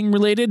 non-King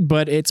related,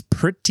 but it's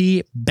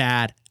pretty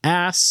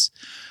badass.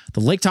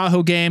 The Lake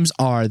Tahoe games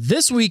are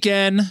this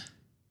weekend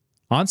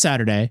on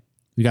Saturday.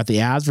 We got the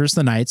Avs versus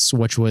the Knights,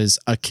 which was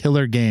a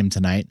killer game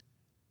tonight.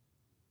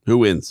 Who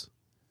wins?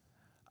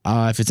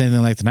 If it's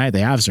anything like tonight, the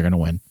Avs are going to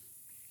win.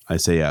 I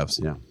say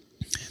Avs, yeah.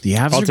 The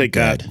Avs I'll are take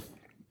good.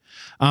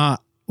 that.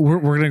 We're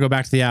going to go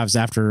back to the Avs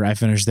after I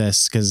finish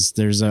this because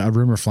there's a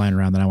rumor flying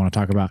around that I want to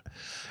talk about.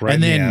 Right,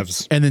 and then the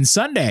Avs. And then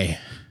Sunday,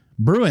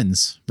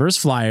 Bruins versus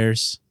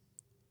Flyers.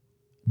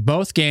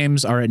 Both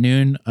games are at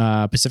noon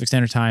Pacific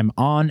Standard Time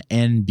on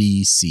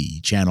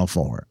NBC Channel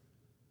 4.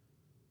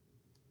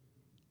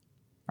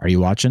 Are you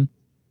watching?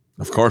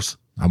 Of course.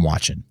 I'm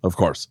watching. Of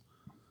course.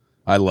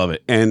 I love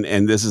it. And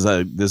this is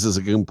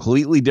a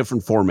completely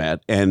different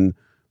format and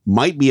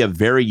might be a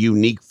very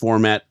unique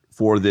format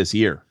for this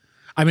year.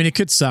 I mean, it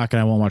could suck and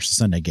I won't watch the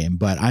Sunday game,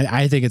 but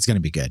I think it's going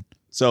to be good.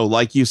 So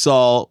like you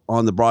saw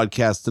on the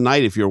broadcast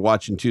tonight, if you're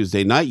watching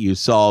Tuesday night, you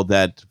saw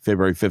that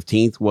February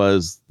 15th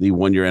was the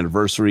 1-year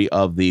anniversary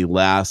of the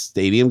last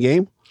stadium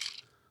game.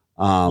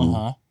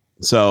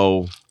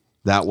 So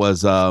that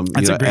was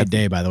that's a great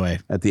day, by the way.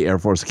 At the Air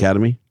Force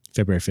Academy.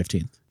 February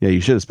 15th. Yeah,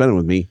 you should have spent it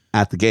with me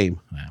at the game.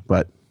 Yeah.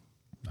 But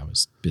I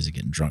was busy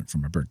getting drunk for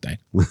my birthday.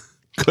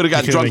 Could have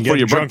got drunk for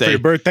your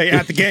birthday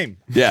at the game.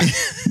 Yeah.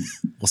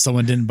 Well,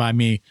 someone didn't buy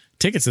me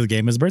tickets to the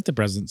game as a birthday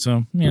present,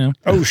 so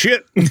Oh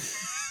shit.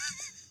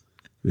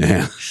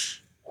 Yeah.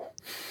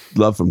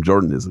 Love from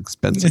Jordan is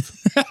expensive.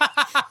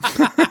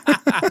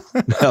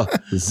 Well,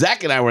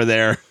 Zach and I were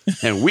there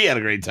and we had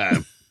a great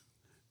time.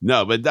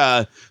 No,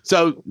 but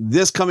so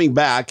this coming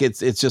back,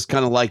 it's just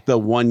kind of like the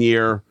 1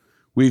 year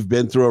we've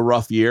been through a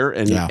rough year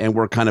and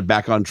we're kind of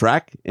back on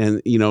track and,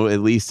 at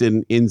least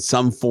in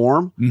some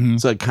form. Mm-hmm.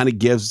 So it kind of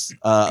gives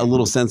a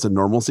little sense of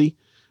normalcy.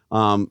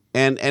 And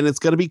it's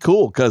going to be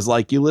cool because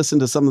like you listen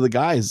to some of the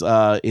guys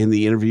in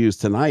the interviews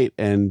tonight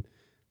and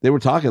they were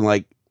talking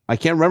like, I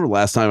can't remember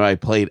last time I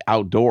played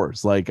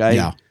outdoors. Like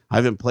I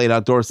haven't played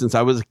outdoors since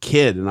I was a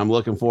kid and I'm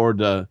looking forward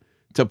to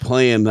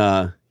playing,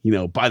 by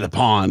the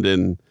pond.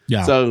 And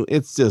so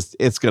it's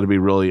going to be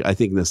really, I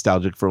think,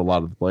 nostalgic for a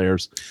lot of the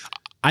players.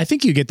 I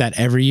think you get that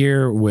every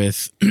year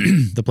with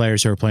the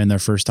players who are playing their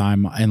first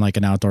time in like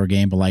an outdoor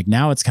game. But like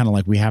now it's kind of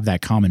like we have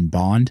that common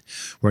bond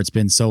where it's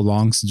been so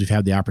long since we've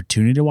had the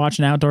opportunity to watch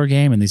an outdoor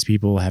game. And these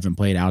people haven't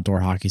played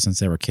outdoor hockey since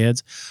they were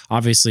kids.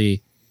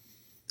 Obviously,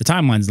 the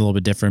timeline's a little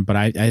bit different, but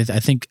I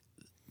think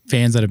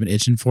fans that have been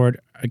itching for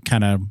it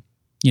kind of,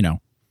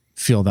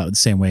 feel that the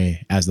same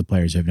way as the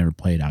players who have never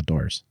played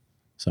outdoors.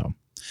 So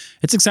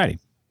it's exciting.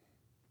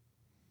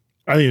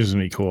 I think it's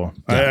going to be cool.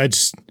 Yeah. I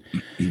just...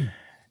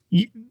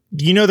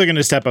 they're going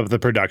to step up the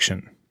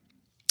production.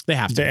 They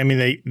have to. I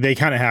mean, they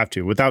kind of have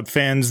to. Without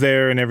fans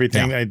there and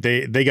everything,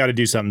 they got to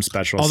do something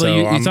special.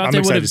 Although I'm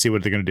excited to see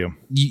what they're going to do.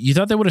 You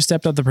thought they would have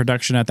stepped up the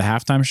production at the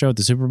halftime show at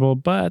the Super Bowl,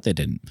 but they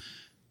didn't.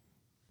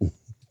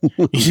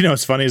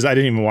 What's funny is I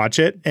didn't even watch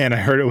it, and I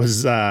heard it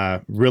was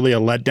really a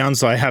letdown,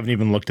 so I haven't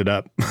even looked it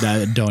up.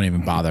 Don't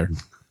even bother.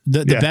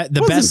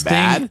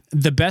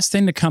 The best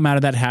thing to come out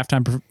of that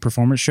halftime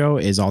performance show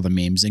is all the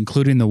memes,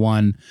 including the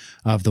one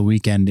of the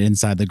weekend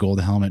inside the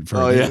gold helmet for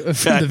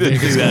the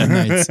Vegas Golden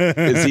Knights.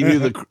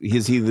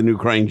 Is he the new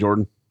crying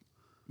Jordan?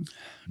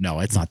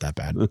 No, it's not that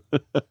bad.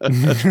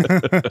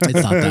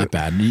 It's not that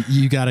bad.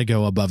 You got to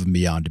go above and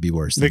beyond to be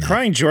worse. The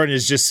crying Jordan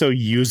is just so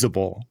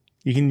usable.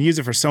 You can use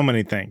it for so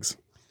many things.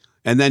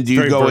 And then do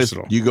you go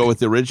with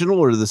the original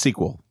or the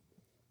sequel?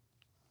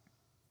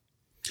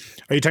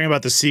 Are you talking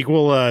about the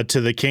sequel to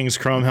the Kings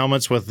Chrome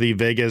helmets with the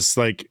Vegas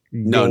No,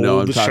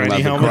 I'm talking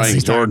about the crying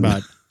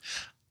Jordan.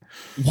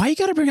 Why you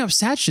got to bring up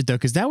sad shit though?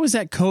 Because that was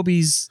at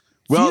Kobe's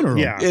funeral.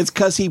 Yeah, it's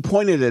because he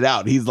pointed it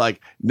out. He's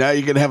like, now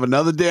you're gonna have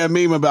another damn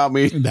meme about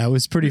me. That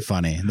was pretty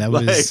funny. That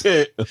was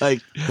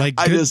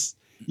I just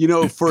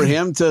for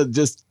him to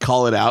just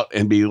call it out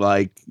and be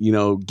like,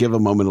 give a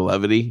moment of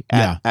levity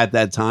at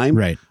that time,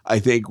 right? I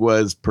think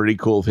was pretty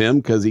cool of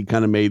him because he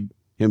kind of made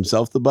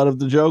himself the butt of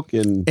the joke.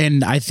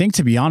 And I think,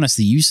 to be honest,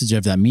 the usage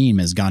of that meme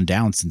has gone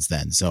down since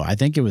then. So I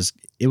think it was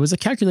a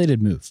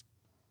calculated move.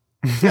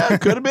 Yeah,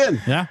 could have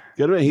been. Yeah.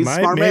 Could have been. He's a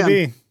smart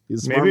man. He's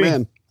a smart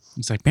man.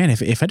 It's like, man,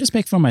 if I just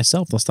make fun of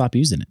myself, they'll stop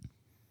using it.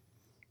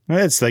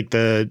 It's like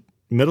the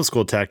middle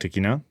school tactic,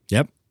 you know?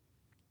 Yep.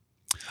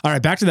 All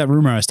right, back to that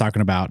rumor I was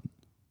talking about.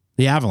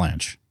 The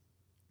Avalanche.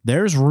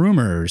 There's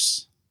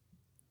rumors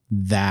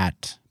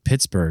that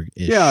Pittsburgh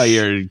is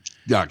you're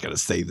not going to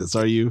say this,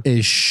 are you?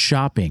 Is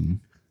shopping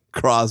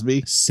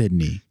Crosby.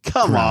 Sidney.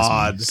 Come Crosby.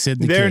 on.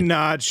 Sidney They're Kid.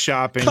 not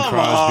shopping Come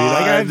Crosby.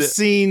 Like, on. I've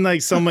seen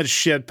like so much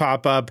shit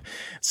pop up.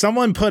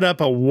 Someone put up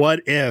a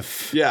what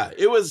if. Yeah,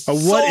 it was A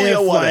what solely if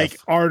a what like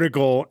if.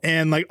 article,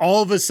 and like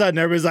all of a sudden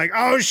everybody's like,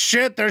 oh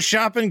shit, they're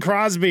shopping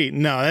Crosby.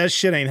 No, that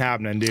shit ain't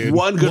happening, dude.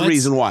 One good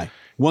reason why.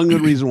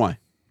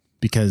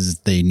 Because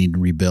they need to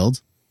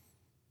rebuild,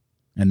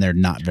 and they're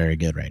not very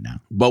good right now.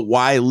 But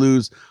why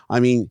lose?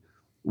 I mean,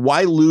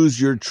 why lose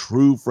your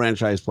true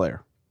franchise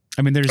player?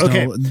 I mean,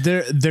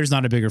 there's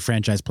not a bigger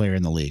franchise player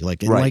in the league.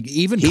 Like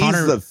even he's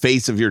Connor, the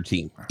face of your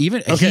team.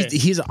 even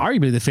he's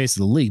arguably the face of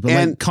the league. But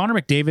like Connor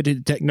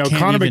McDavid,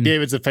 Connor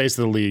McDavid's the face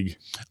of the league.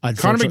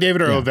 Connor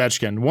McDavid or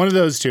Ovechkin, one of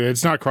those two.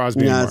 It's not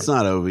Crosby. No, anymore. it's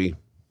not Ovi.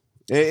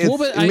 I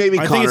think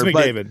it's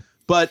McDavid.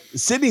 But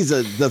Sidney's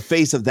the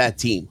face of that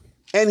team.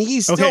 And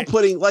he's still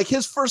putting, like,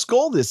 his first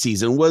goal this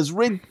season was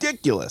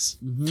ridiculous.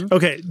 Mm-hmm.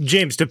 Okay,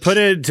 James, to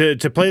play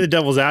the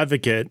devil's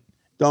advocate.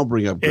 Don't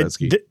bring up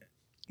Gretzky.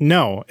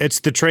 No,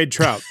 it's the trade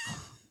Trout.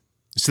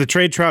 It's the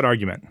trade Trout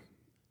argument.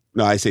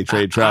 No, I say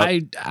trade Trout. I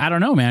don't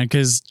know, man,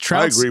 because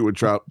I agree with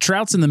Trout.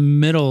 Trout's in the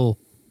middle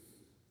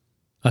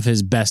of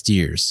his best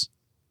years.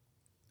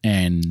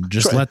 And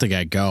just let the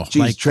guy go.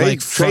 Jeez, trade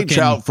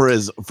Trout for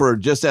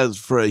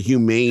a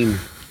humane.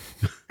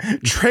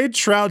 Trade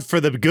Trout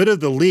for the good of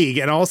the league,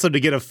 and also to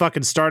get a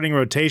fucking starting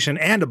rotation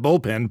and a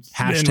bullpen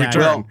in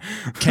return.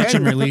 Catch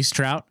and release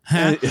Trout.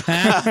 That's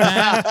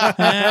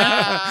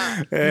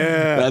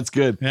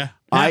good. Yeah.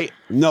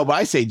 But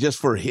I say just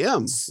for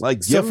him,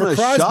 like So give for him a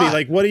Crosby, shot.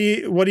 like what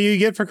do you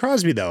get for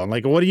Crosby though?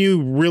 Like what are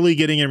you really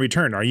getting in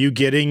return? Are you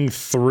getting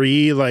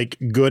 3 like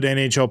good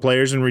NHL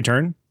players in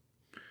return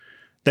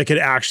that could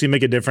actually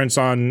make a difference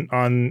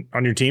on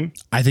your team?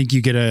 I think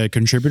you get a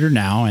contributor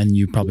now, and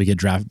you probably get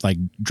draft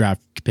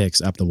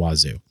picks up the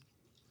wazoo.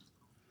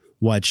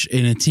 Which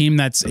in a team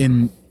that's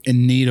in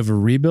need of a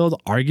rebuild,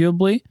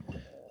 arguably,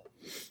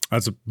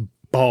 that's a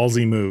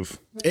ballsy move.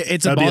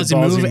 It's a ballsy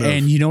move,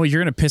 and you know what?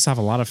 You're going to piss off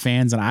a lot of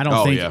fans, and I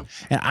don't think. Yeah.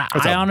 And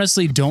I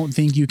honestly don't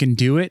think you can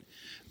do it,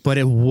 but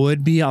it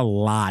would be a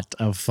lot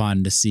of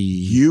fun to see.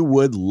 You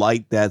would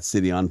light that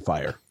city on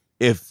fire.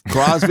 If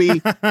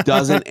Crosby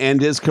doesn't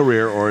end his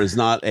career or is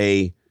not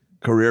a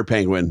career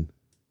Penguin,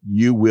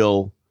 you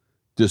will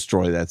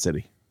destroy that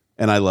city.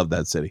 And I love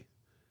that city.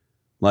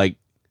 Like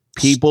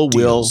people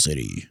will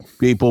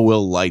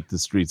light the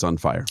streets on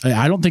fire.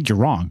 I don't think you're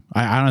wrong.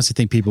 I honestly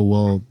think people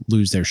will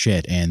lose their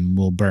shit and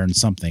will burn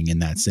something in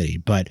that city.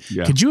 But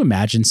could you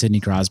imagine Sidney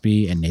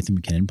Crosby and Nathan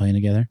McKinnon playing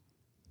together?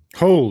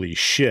 Holy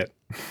shit.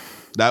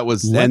 That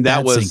was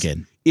sink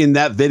in. In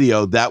that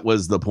video, that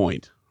was the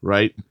point,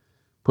 right?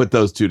 Put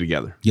those two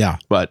together. Yeah.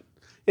 But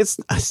it's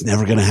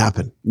never going to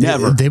happen.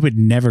 Never. They would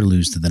never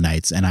lose to the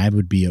Knights, and I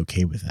would be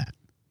okay with that.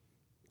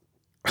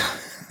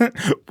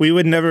 We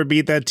would never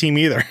beat that team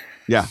either.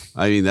 Yeah.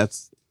 I mean,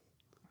 that's...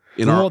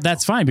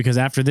 that's fine, because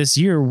after this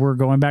year, we're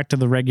going back to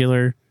the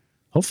regular,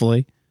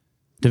 hopefully,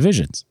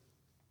 divisions.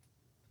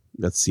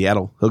 That's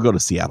Seattle. He'll go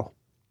to Seattle.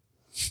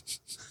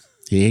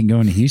 He ain't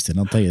going to Houston,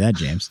 I'll tell you that,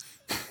 James.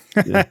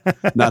 Yeah.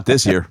 Not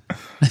this year.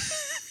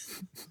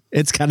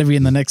 It's got to be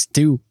in the next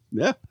 2.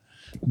 Yeah.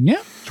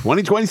 Yeah.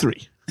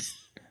 2023.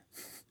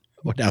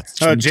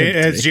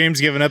 Has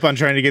James given up on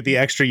trying to get the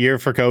extra year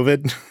for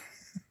COVID?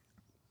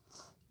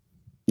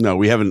 No,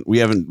 we haven't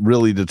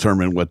really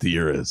determined what the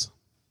year is.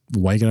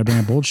 Why you gotta bring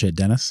up bullshit,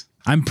 Dennis?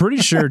 I'm pretty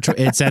sure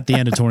it's at the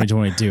end of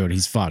 2022 and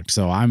he's fucked.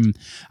 So I'm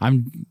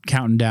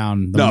counting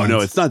down. No,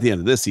 it's not the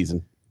end of this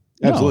season.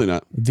 Absolutely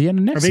not. The end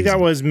of next season.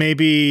 That was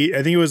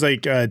it was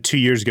like 2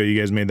 years ago you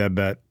guys made that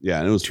bet. Yeah,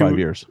 and it was 5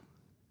 years.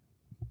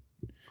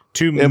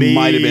 It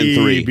might have been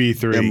 3.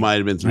 It might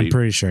have been 3. I'm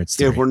pretty sure it's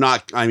 3. If we're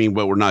not,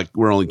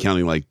 we're only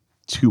counting like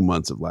 2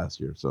 months of last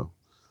year. So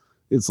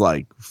it's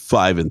like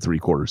 5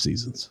 3/4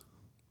 seasons.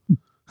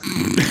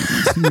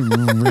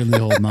 Really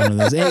holding on to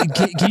those. Hey,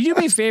 can you do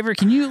me a favor?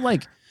 Can you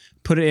like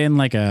put it in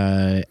like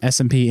a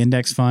S&P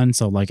index fund,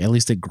 so like at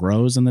least it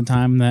grows in the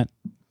time that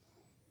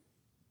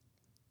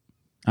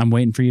I'm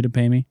waiting for you to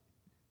pay me?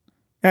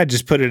 Yeah,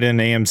 just put it in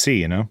AMC,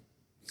 you know?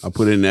 I'll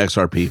put it in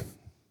XRP.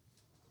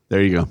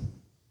 There you go.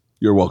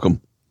 You're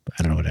welcome.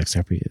 I don't know what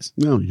XRP is.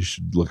 No, you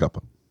should look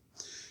up.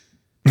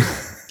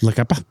 Look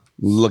up.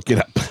 Look it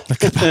up.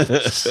 Look up.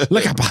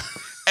 Look up.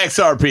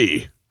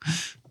 XRP.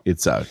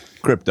 It's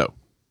crypto.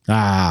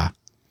 Hottest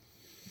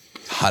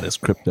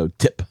crypto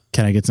tip.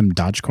 Can I get some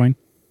Dogecoin?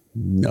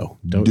 No.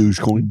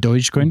 Dogecoin.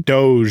 Dogecoin?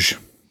 Doge.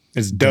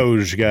 It's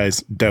Doge,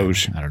 guys.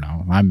 Doge. I don't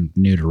know. I'm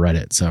new to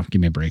Reddit, so give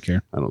me a break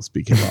here. I don't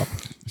speak hip hop.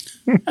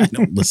 I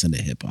don't listen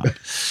to hip hop.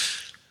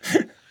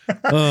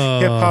 Hip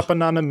Hop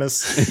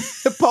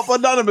Anonymous. Hip Hop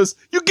Anonymous.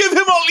 You give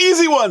him all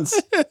easy ones.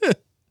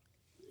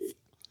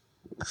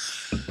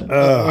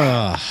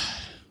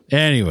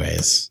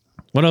 Anyways,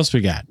 what else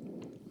we got?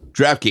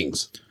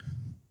 DraftKings.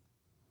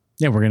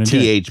 Yeah, we're gonna do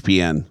it.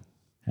 THPN.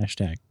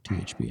 Hashtag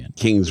THPN.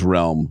 King's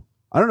Realm.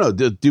 I don't know.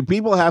 Do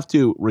people have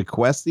to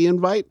request the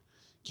invite?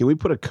 Can we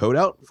put a code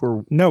out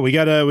for? No, we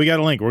got a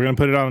link. We're gonna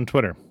put it out on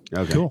Twitter.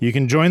 Okay. Cool. You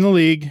can join the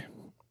league,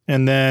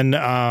 and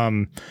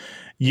then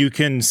you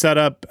can set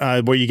up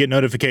where you get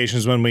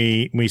notifications when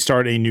we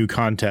start a new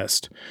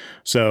contest.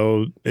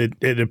 So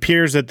it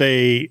appears that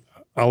they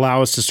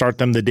allow us to start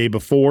them the day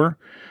before.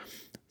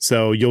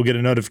 So you'll get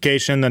a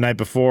notification the night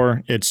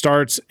before it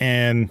starts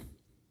and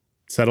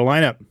set a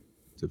lineup.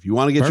 So if you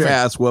want to get your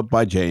ass whooped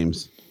by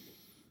James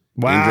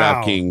in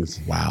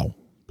DraftKings,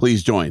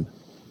 please join.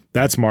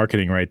 That's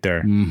marketing right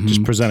there.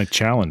 Just present a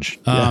challenge.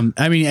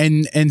 I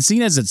mean, and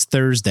seeing as it's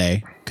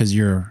Thursday, because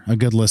you're a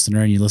good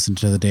listener and you listen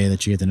to the day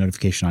that you get the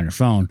notification on your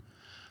phone.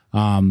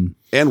 And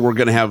we're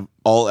going to have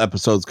all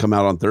episodes come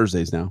out on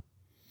Thursdays now.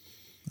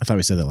 I thought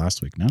we said that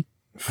last week, no?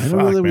 I don't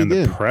know that we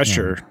did. The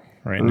pressure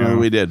right No, now.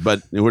 we did,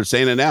 but we're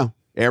saying it now.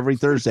 Every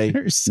Thursday,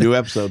 new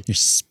episode. You're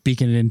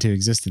speaking it into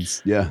existence.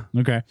 Yeah.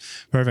 Okay.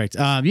 Perfect.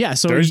 Yeah.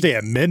 So Thursday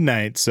at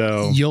midnight.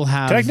 So you'll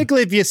have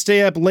technically, if you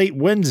stay up late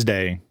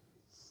Wednesday,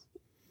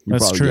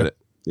 that's probably true. get it.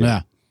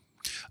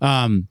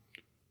 Yeah.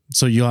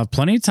 So you'll have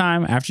plenty of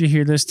time after you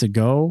hear this to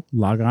go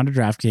log on to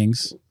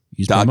DraftKings.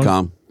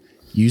 .com.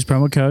 Use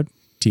promo code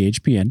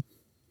THPN.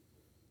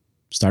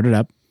 Start it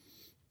up,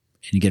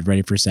 and you get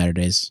ready for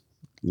Saturday's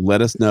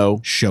Let us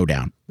know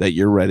showdown that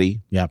you're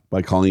ready. Yep.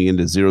 By calling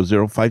into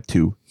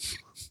 0052.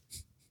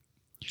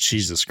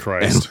 Jesus And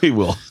Christ. we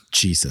will.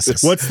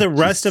 Jesus. What's the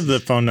rest of the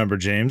phone number,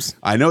 James?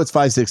 I know it's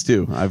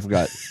 562. I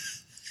forgot.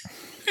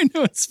 I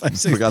know it's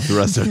 5-6. Forgot the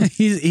rest of it.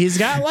 He's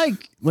got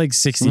like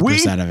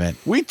 60% of it.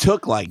 We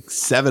took like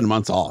 7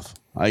 months off.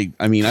 I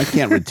mean, I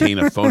can't retain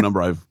a phone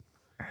number I've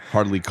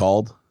hardly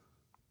called.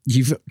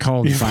 You've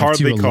called You've 5-2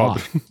 hardly a called.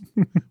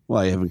 lot.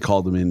 Well, I haven't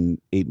called them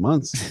in 8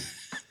 months.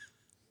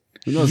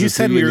 Who knows? You It's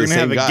said we even were the going to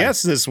have same a guy.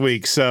 guest this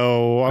week,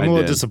 so I'm I a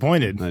little did.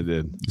 disappointed. I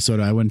did. So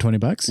do I win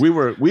 $20? We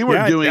were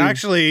Yeah, doing.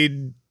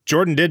 actually,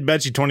 Jordan did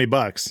bet you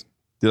 $20.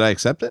 Did I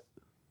accept it?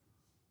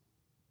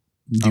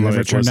 Do you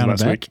ever turn down a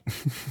bet?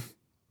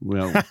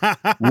 Well,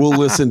 we'll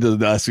listen to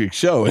the last week's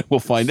show and we'll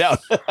find out.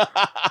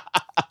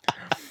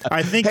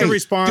 I think Hey, the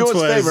response do us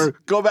was a favor.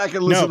 Go back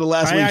and listen to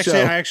last week's show.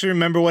 I actually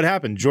remember what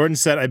happened. Jordan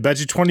said, I bet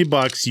you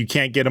 $20 you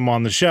can't get him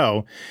on the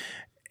show.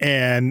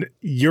 And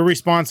your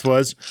response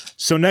was,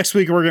 so next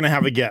week we're going to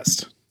have a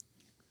guest.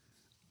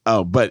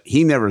 Oh, but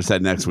he never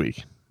said next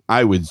week.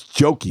 I was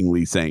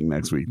jokingly saying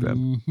next week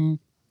then.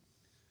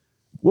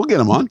 We'll get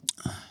him on.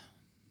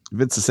 If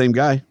it's the same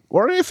guy.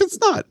 Or if it's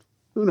not.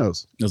 Who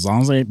knows? As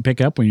long as they pick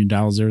up when you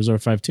dial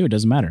 0052, it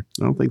doesn't matter.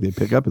 I don't think they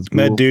pick up. It's cool.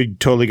 That dude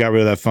totally got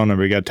rid of that phone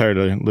number. He got tired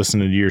of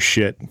listening to your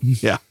shit.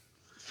 Yeah.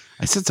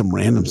 I said some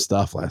random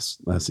stuff last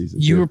season.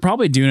 You too. were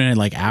probably doing it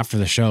like after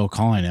the show,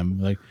 calling him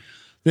like,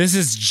 "This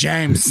is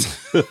James."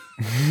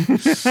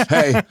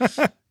 Hey,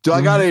 do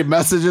I got any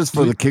messages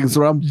for the King's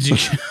Realm? You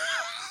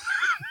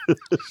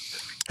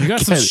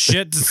got some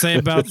shit to say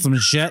about some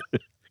shit?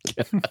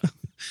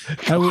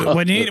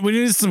 We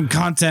need some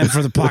content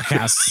for the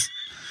podcast.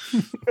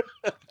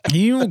 Can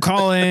you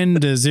call in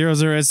to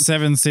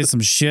 0087, say some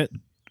shit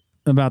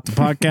about the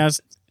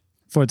podcast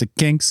for the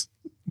Kinks?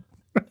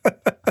 Okay,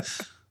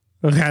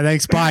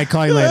 thanks. Bye.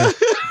 Call you later.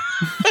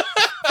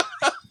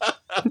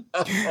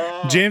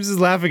 James is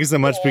laughing so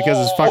much because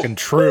it's fucking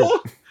true.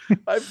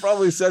 I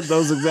probably said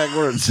those exact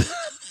words.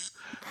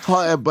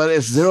 But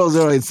it's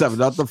 0087,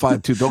 not the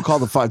 52. Don't call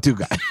the 52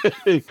 guy.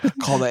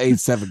 Call the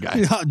 87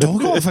 guy.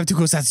 Don't call the 52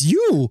 because that's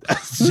you.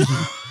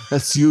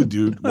 That's you,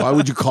 dude. Why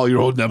would you call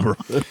your own number?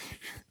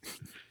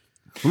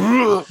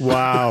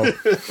 Wow.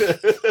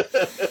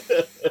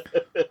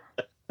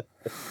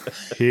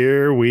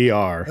 Here we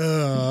are.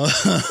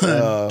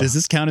 Does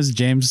this count as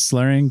James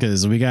slurring?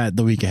 Because we got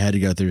the week ahead to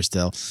go through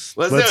still.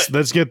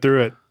 Let's get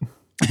through it.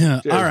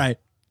 All right.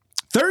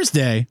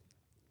 Thursday,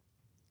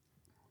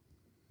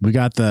 we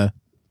got the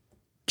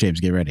James,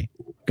 get ready.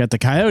 Got the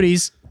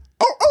Coyotes.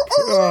 Oh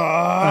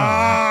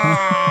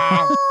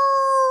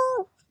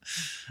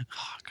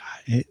God,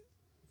 it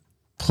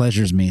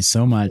pleasures me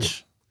so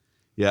much.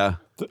 Yeah.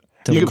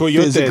 To You look- can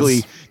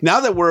physically,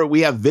 now that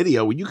we have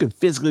video, you can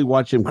physically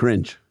watch him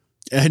cringe.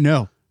 I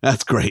know.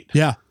 That's great.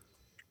 Yeah.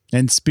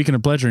 And speaking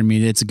of pleasuring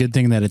me, it's a good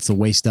thing that it's the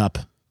waist up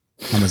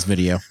on this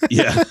video.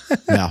 Yeah.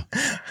 Yeah.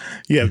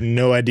 You have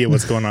no idea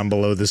what's going on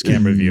below this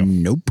camera view.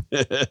 Nope.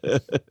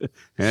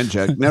 Hand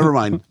check. Never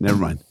mind.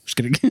 Just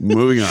kidding.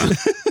 Moving on.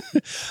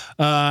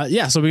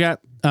 Yeah, so we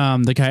got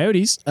the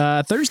Coyotes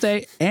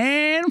Thursday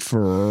and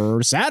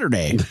for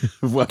Saturday.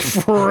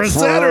 For a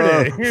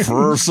Saturday.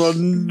 For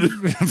Sunday.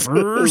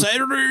 For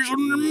Saturdays.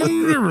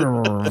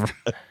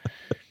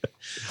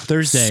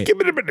 Thursday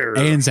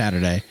and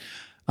Saturday.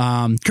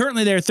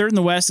 Currently they're third in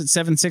the West at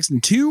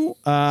 7-6-2,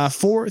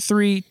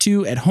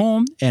 4-3-2 at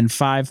home, and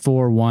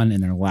 5-4-1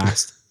 in their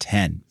last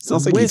 10.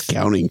 Sounds like he's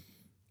counting.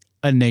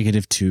 a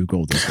 -2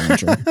 goal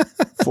differential.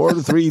 4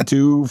 to 3,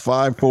 2,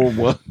 5, 4,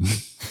 1.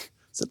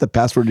 Is that the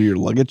password to your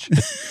luggage?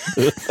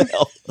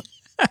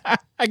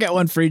 I got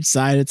one for each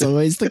side. It's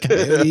always the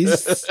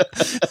Coyotes.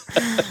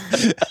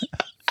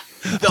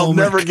 They'll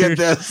never get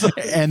this.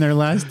 And their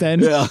last 10.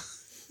 Yeah.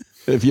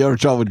 If you ever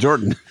travel with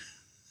Jordan.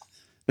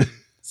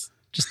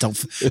 Just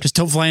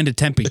don't fly into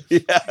Tempe.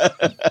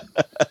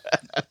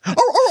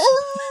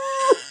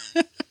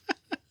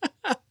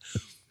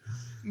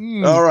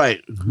 All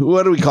right.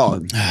 What are we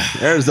calling?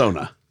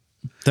 Arizona.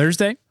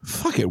 Thursday?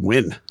 Fucking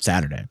win.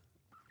 Saturday.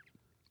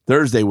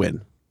 Thursday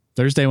win.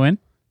 Thursday win?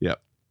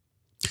 Yep.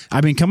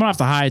 I mean, coming off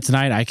the high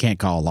tonight, I can't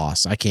call a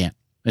loss. I can't.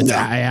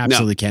 I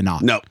absolutely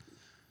cannot. No.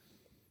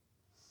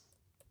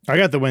 I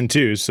got the win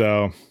too,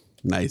 so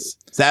Nice.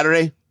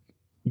 Saturday?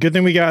 good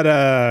thing we got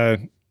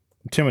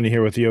Timothy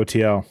here with the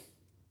OTL.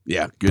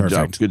 Yeah. Good Perfect.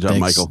 job. Good job,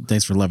 Thanks, Michael.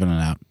 Thanks for living it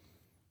out.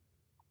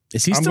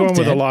 Is he I'm still going dead?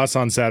 with a loss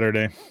on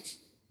Saturday.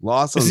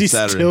 Loss on Is he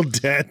Saturday. still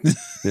dead?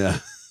 Yeah.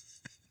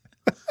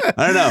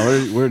 I don't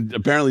know. We're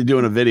apparently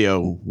doing a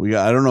video.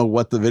 I don't know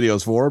what the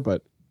video's for,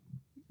 but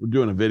we're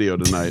doing a video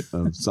tonight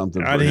of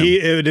something. For him.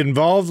 It would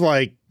involve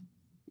like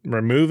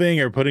removing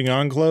or putting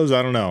on clothes.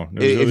 I don't know. It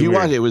was If really you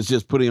weird. watch it, it was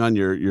just putting on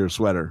your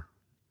sweater.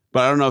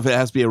 But I don't know if it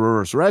has to be a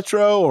reverse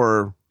retro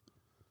or.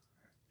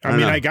 I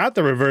mean, know. I got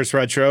the reverse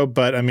retro,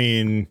 but I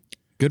mean,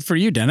 Good for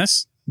you,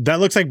 Dennis. that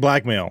looks like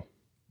blackmail,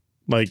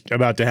 like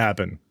about to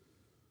happen.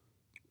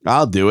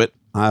 I'll do it.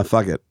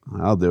 Fuck it.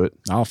 I'll do it.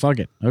 Oh, fuck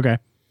it. Okay.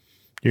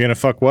 You're gonna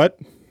fuck what?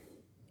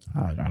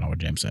 I don't know what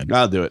James said.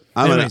 I'll do it.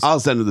 Anyways. I'll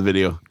send you the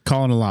video.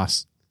 Calling a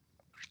loss.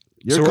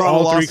 You're So we're calling a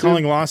all loss three too?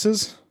 calling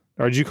losses.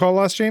 Or did you call a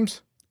loss,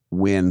 James?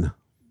 Win.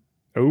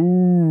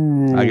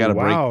 Ooh, I gotta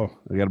wow.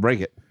 break. I gotta break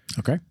it.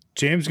 Okay.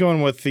 James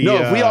going with the.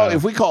 No,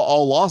 if we call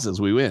all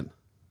losses, we win.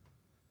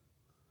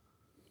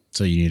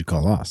 So you need to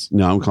call a loss.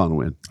 No, I'm calling a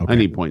win. Okay. I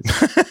need points.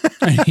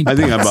 I think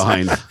I'm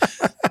behind.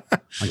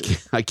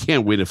 I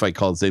can't win if I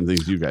call the same thing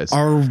as you guys.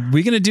 Are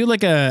we going to do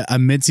like a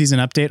mid-season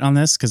update on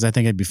this? Because I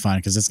think it'd be fun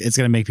because it's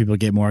going to make people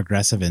get more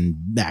aggressive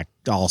and act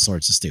all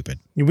sorts of stupid.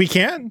 We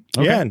can.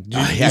 Okay.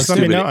 Yeah. Just let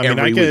me know. I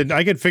mean,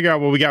 I could figure out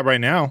what we got right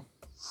now.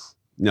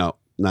 No,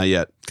 not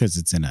yet. Because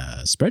it's in a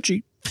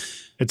spreadsheet.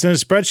 It's in a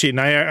spreadsheet, and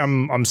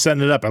I'm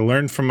setting it up. I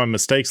learned from my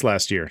mistakes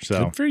last year,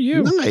 so Good for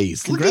you.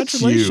 Nice. Look at you.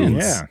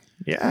 Congratulations.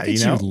 yeah, Look at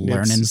you know, you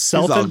learning.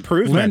 self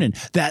improvement.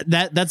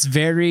 Learning. That's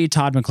very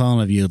Todd McClellan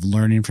of you, of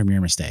learning from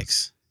your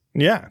mistakes.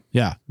 Yeah,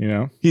 Yeah. you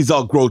know, He's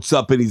all groats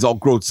up and he's all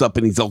groats up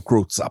and he's all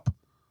groats up.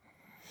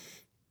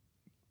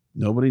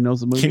 Nobody knows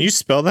the movie. can you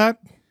spell that?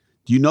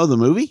 Do you know the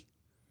movie?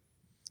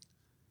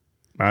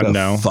 I don't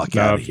know. Fuck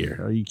No. out of here.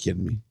 Are you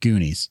kidding me?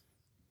 Goonies.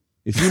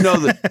 If you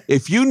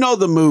know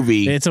the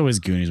movie, It's always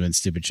Goonies when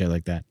stupid shit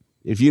like that.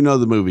 if you know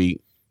the movie,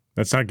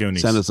 That's not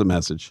Goonies. send us a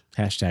message.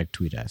 Hashtag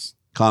tweet us.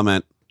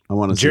 Comment. I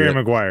want to see Jerry it.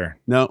 Maguire.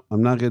 No,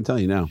 I'm not going to tell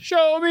you now.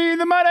 Show me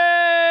the money.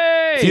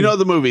 If you know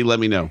the movie, let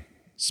me know.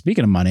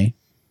 Speaking of money,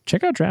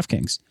 check out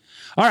DraftKings.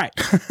 All right.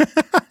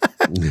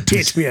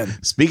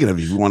 THPN. Speaking of,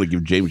 if you want to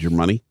give James your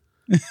money,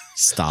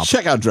 Stop.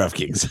 check out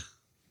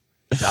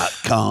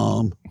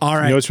DraftKings.com. All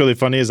right. You know what's really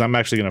funny is I'm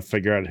actually going to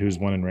figure out who's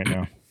winning right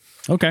now.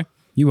 Okay.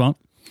 You won't.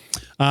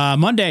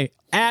 Monday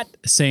at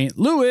St.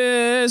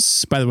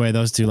 Louis. By the way,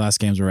 those two last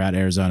games were at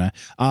Arizona.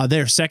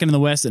 They're second in the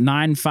West at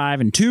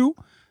 9-5-2.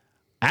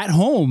 At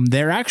home,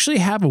 they actually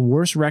have a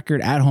worse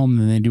record at home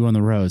than they do on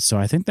the road. So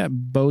I think that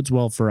bodes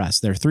well for us.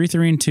 They're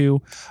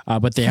 3-3-2,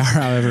 but they are,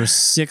 however,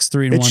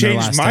 6-3-1. It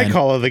changed my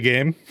call of the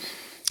game.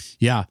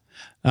 Yeah.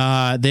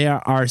 They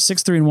are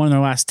 6-3-1 in their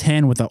last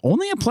 10 with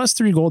only a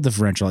 +3 goal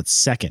differential at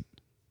second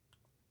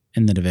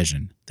in the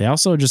division. They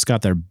also just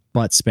got their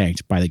butt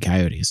spanked by the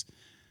Coyotes.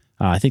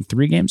 I think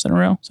 3 games in a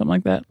row, something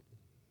like that.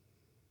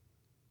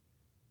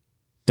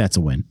 That's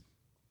a win.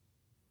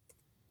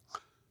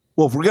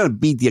 Well, if we're going to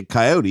beat the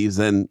Coyotes,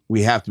 then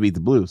we have to beat the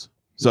Blues.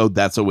 So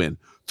that's a win.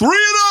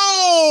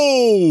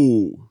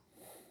 3-0!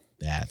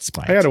 That's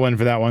spiked. I got a win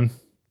for that one.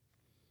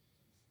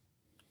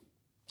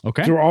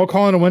 Okay. So we're all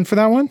calling a win for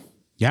that one?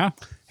 Yeah.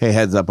 Hey,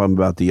 heads up. I'm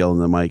about to yell in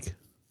the mic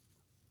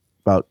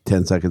about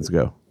 10 seconds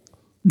ago.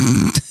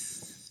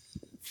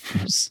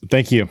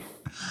 Thank you.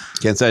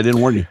 Can't say I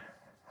didn't warn you.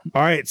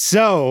 All right,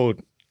 so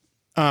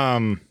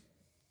little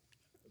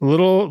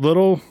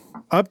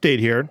update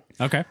here.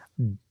 Okay.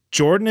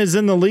 Jordan is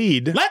in the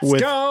lead. Let's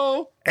with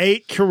go.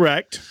 8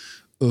 correct.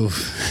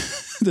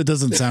 Oof. That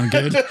doesn't sound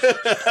good.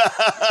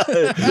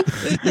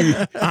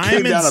 I'm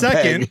in down a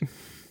second. peg.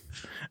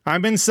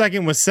 I'm in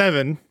second with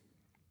 7.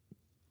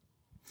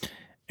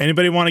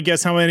 Anybody want to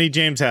guess how many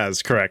James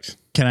has? Correct.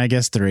 Can I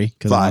guess 3?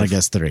 Because I want 5. to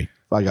guess 3.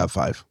 I got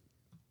 5.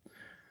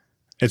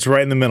 It's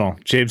right in the middle.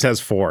 James has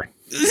 4.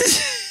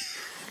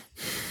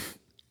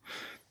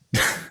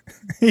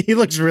 He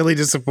looks really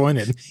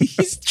disappointed.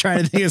 He's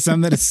trying to think of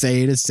something to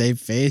say to save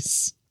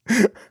face.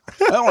 I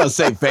don't want to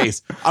say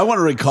face. I want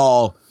to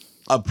recall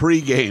a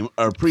pregame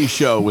or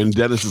pre-show when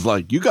Dennis is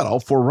like, "You got all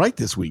 4 right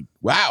this week.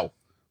 Wow,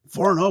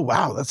 4-0.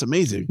 Wow, that's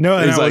amazing." No,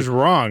 and he's I was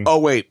wrong. Oh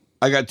wait,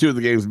 I got 2 of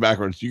the games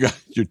backwards. You're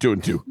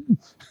 2-2.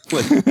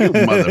 Like, you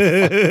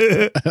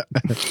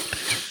motherfucker.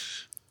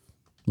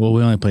 Well,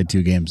 we only played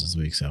 2 games this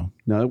week, so.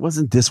 No, it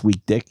wasn't this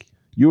week, Dick.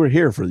 You weren't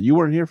here for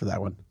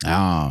that one.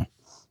 Oh,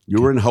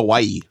 You were in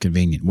Hawaii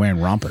convenient. Wearing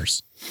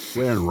rompers.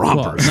 wearing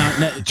rompers.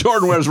 Well,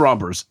 Jordan wears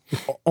rompers.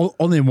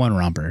 only one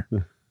romper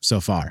so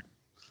far.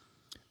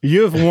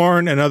 You have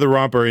worn another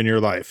romper in your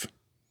life.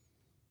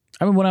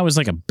 I mean, when I was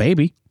like a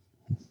baby.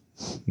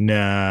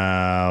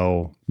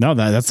 No. No,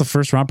 that's the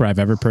first romper I've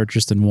ever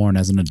purchased and worn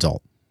as an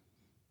adult.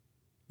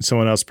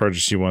 Someone else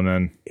purchased you one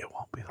then. It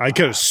won't be. I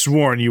could have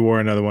sworn you wore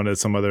another one at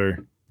some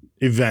other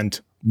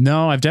event.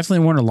 No, I've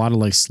definitely worn a lot of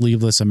like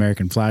sleeveless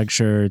American flag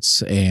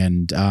shirts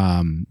and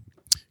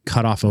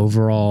cut off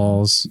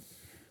overalls,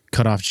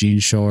 cut off jean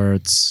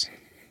shorts.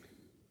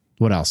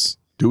 What else?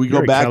 Do we You're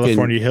go a back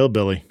California and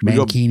hillbilly.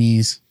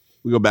 Mankinis.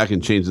 we go back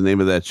and change the name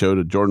of that show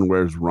to Jordan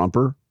Wears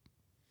Romper?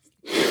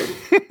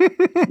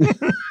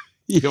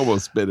 You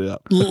almost spit it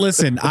out.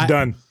 Listen,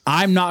 Done.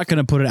 I'm not going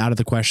to put it out of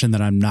the question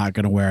that I'm not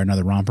going to wear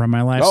another romper in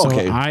my life. Oh, so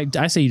okay.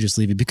 I say you just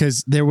leave it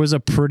because there was a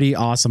pretty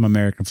awesome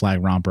American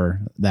flag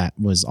romper that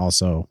was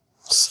also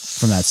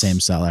from that same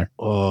seller.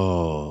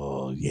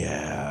 Oh,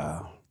 yeah.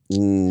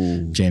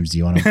 Mm. James, do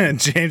you want to?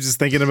 James is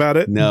thinking about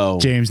it. No.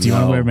 James, do you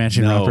want to wear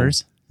matching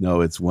rompers?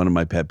 No, it's one of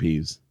my pet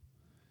peeves.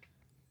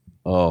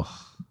 Oh.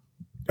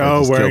 That Oh,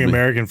 just wearing killed me.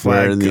 American flag,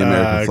 Wearing the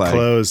American flag.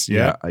 clothes.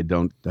 Yeah.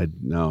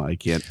 No, I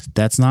can't.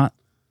 That's not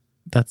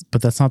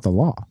the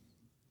law.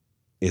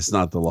 It's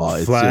not the law.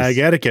 It's Flag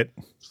just etiquette.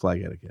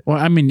 flag etiquette. Well,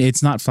 I mean,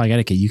 it's not flag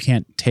etiquette. You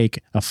can't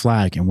take a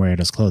flag and wear it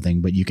as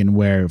clothing, but you can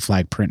wear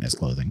flag print as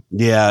clothing.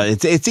 Yeah,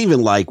 it's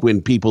even like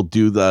when people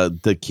do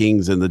the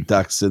kings and the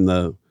ducks and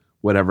the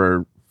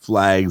whatever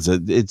flags.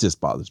 It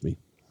just bothers me.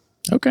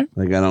 Okay,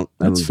 Like I don't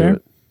that's do fair.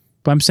 it.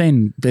 But I'm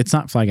saying it's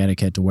not flag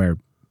etiquette to wear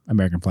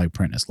American flag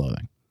print as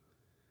clothing.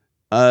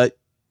 It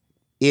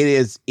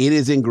is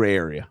in gray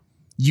area.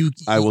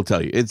 I will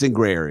tell you, it's in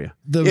gray area.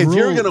 If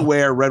you're going to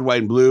wear red, white,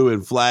 and blue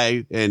and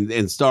flag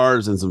and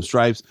stars and some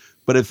stripes,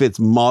 but if it's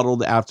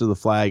modeled after the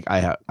flag, I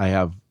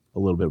have a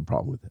little bit of a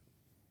problem with it.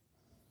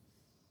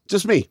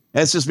 Just me.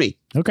 That's just me.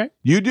 Okay,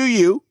 You do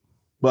you,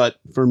 but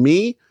for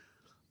me,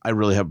 I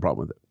really have a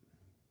problem with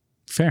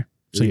it. fair.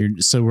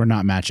 So we're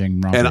not matching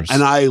rompers.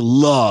 And I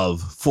love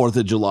 4th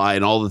of July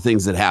and all the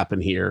things that happen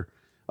here,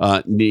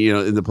 in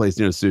the place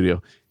near the studio,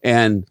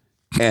 and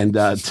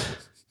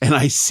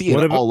I see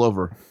it all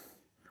over.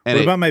 And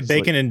What about my it's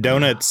bacon and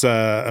donuts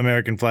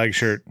American flag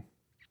shirt?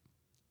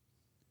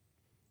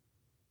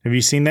 Have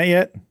you seen that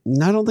yet?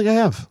 No, I don't think I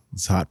have.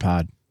 It's hot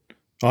pod.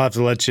 I'll have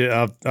to let you.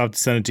 I'll have to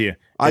send it to you.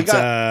 I've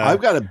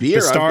got a beer.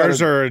 The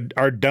stars are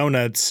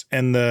donuts,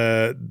 and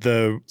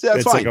the That's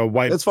it's fine.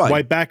 like a That's fine.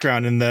 white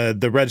background, and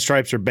the red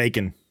stripes are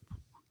bacon.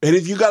 And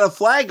if you got a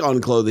flag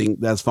on clothing,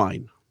 that's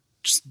fine.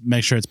 Just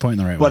make sure it's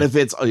pointing the right But way. if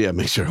it's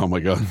make sure. Oh my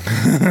god,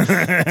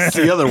 that's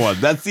the other one.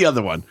 That's the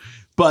other one.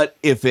 But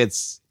if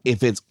it's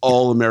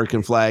all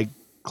American flag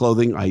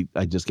clothing, I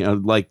just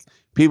can't. Like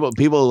people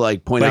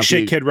like point Like out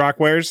shit Kid Rock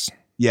wears.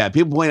 Yeah,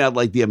 people point out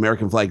like the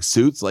American flag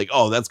suits, like,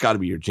 oh, that's got to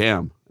be your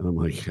jam. And I'm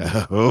like,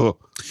 oh,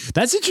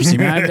 That's interesting,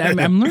 man.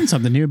 I'm learning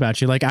something new about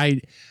you. Like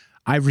I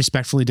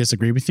respectfully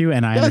disagree with you,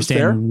 and I That's understand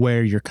fair.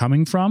 where you're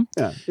coming from.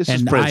 yeah, it's And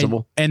just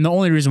principle. and the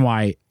only reason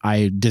why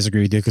I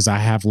disagree with you because I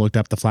have looked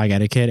up the flag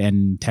etiquette,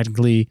 and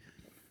technically,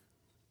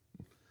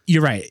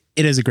 you're right.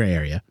 It is a gray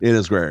area. It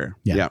is gray area.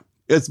 Yeah. Yeah,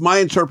 it's my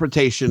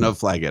interpretation of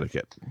flag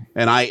etiquette,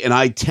 and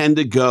I tend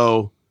to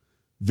go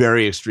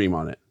very extreme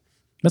on it,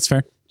 That's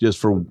fair.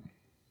 just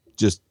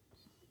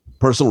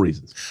personal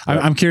reasons.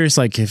 I'm curious,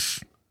 like if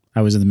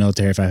I was in the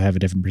military, if I have a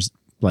different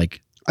I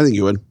think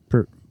you would.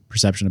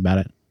 perception about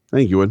it. I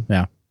think you would.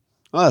 Yeah.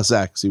 I'll ask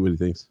Zach, see what he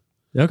thinks.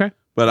 Okay.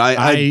 But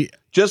I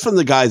just from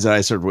the guys that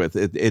I served with,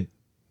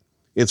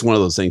 it's one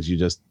of those things you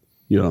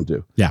don't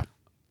do. Yeah.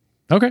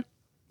 Okay.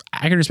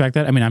 I can respect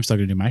that. I mean, I'm still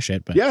gonna do my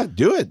shit, but Yeah,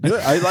 do it.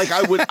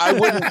 I wouldn't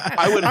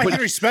I put can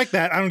respect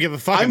that. I don't give a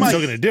fuck. I I'm might, still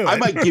gonna do it. I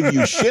might give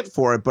you shit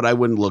for it, but I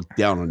wouldn't look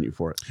down on you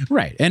for it.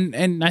 right.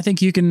 And I think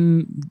you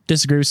can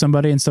disagree with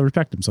somebody and still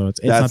respect them. So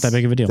it's not that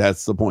big of a deal.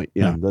 That's the point.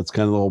 Yeah, Yeah. that's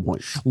kind of the whole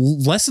point.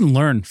 Lesson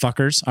learned,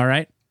 fuckers. All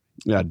right.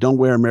 Yeah, don't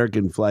wear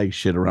American flag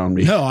shit around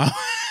me. No.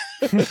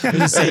 Was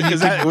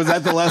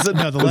that the lesson?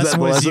 No, the Was lesson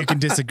that was you can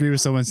disagree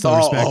with someone and still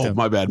respect them.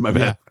 my bad.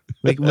 Yeah.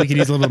 We could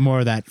use a little bit more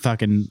of that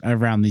fucking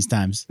around these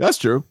times. That's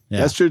true.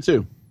 Yeah. That's true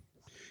too.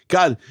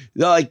 God,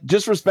 like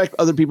just respect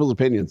other people's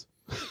opinions.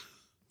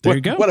 There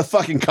you go. What a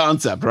fucking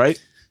concept,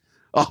 right?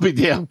 I'll be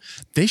damned.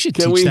 They should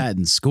Can teach we- that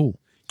in school.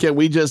 Can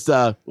we just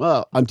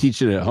well, I'm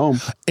teaching it at home.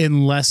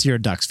 Unless you're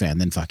a Ducks fan,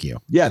 then fuck you.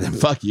 Yeah, then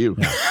fuck you.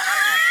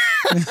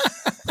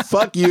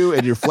 Fuck you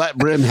and your flat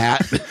brim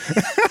hat.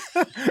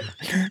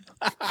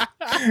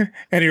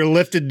 and your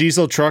lifted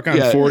diesel truck on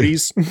Yeah.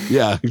 40s.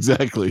 Yeah,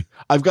 exactly.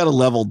 I've got a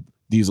leveled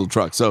diesel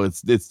truck, so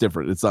it's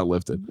different. It's not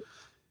lifted.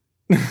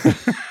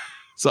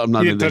 So I'm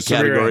not You in that touched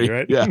the rear category. end,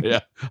 right? Yeah.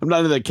 I'm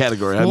not in that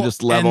category. I'm Well,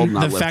 just leveled, and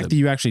not the lifted. fact that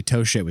you actually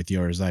tow shit with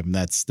yours,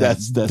 that's true,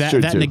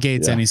 that too.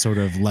 negates Yeah. any sort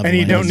of level. And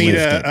you don't need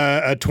lift.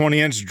 a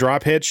 20-inch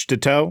drop hitch to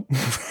tow.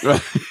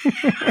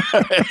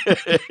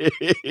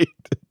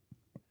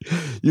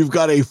 You've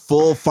got a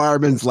full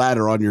fireman's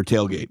ladder on your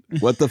tailgate.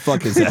 What the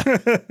fuck is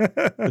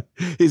that?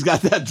 He's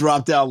got that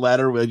drop down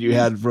ladder that you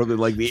had from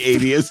like the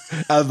 80s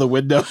out of the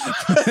window.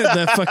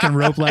 The fucking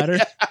rope ladder.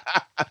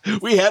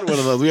 We had one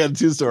of those. We had a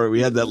 2-story. We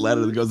had that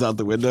ladder that goes out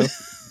the window.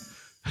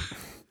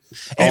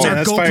 And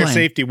that's goal fire plan.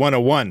 safety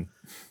 101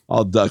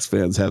 All Ducks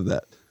fans have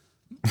that.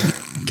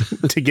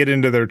 to get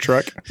into their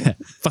truck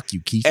Fuck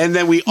you, Keith. And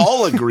then we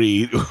all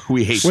agree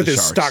we hate with the his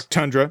Sharks. stock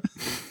Tundra.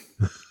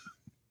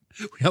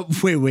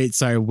 Wait.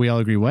 Sorry. We all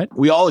agree what?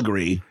 We all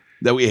agree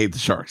that we hate the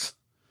Sharks.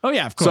 Oh,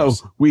 yeah, of course.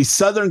 So we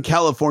Southern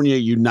California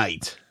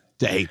unite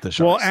to hate the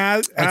Well,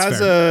 Sharks.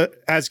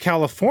 as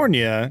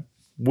California,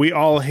 we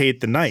all hate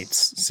the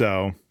Knights.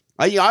 So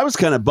I was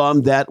kind of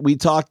bummed that we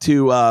talked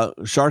to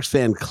Sharks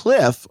fan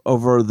Cliff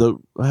over the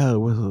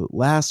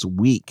last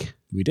week.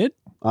 We did?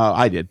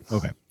 I did.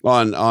 Okay.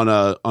 On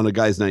a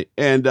guy's night.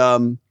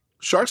 And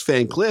Sharks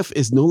fan Cliff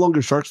is no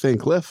longer Sharks fan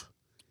Cliff.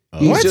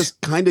 He's What? just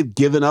kind of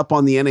given up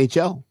on the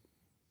NHL.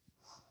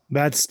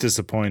 that's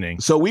disappointing.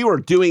 So we were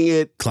doing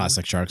it.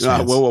 Classic Sharks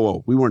fans.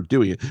 Whoa. We weren't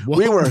doing it.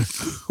 Whoa.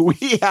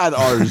 We had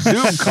our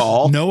Zoom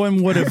call. No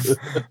one would have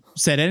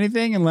said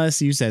anything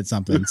unless you said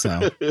something.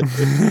 So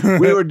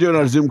We were doing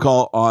our Zoom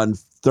call on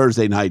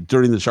Thursday night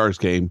during the Sharks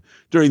game,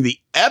 during the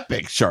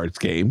epic Sharks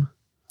game.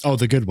 oh,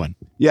 the good one.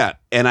 Yeah.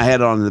 And I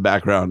had it on in the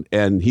background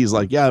and he's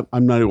like, yeah,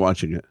 I'm not even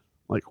watching it.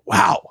 Like,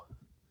 wow.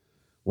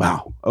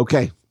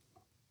 Okay.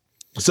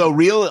 So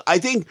I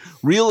think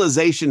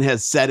realization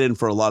has set in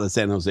for a lot of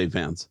San Jose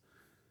fans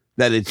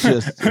that it's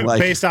just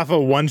like Based off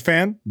of one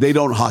fan? they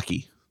don't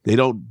hockey. They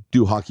don't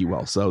do hockey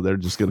well. So they're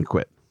just going to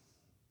quit.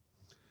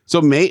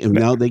 So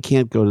now they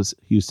can't go to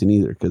Houston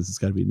either because it's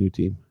got to be a new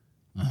team.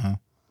 Uh-huh.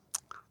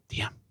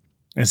 Damn.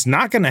 It's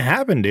not going to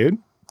happen, dude.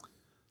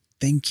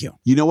 Thank you.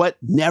 You know what?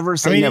 Never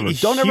say never.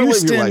 Don't ever live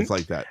Houston- your life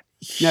like that.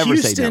 Never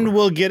say Houston never.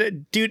 will get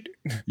it, dude.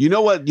 You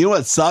know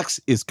what sucks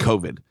is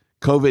COVID.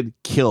 COVID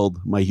killed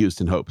my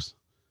Houston hopes.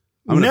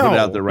 I'm going to put it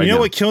out there right you know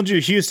now. what killed your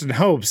Houston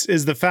hopes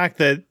is the fact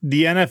that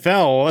the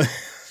NFL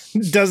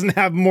doesn't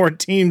have more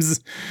teams.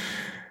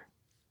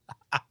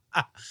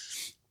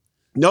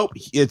 Nope,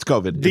 it's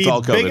COVID. It's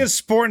all The COVID. biggest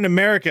sport in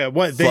America.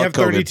 What they Fuck have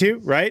COVID.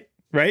 32, right?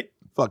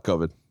 Fuck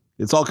COVID.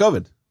 It's all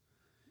COVID.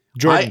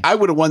 Jordan, I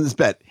would have won this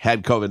bet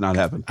had COVID not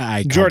happened.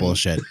 I call Jordan.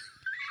 bullshit.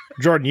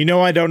 Jordan, you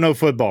know I don't know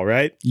football,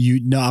 right? We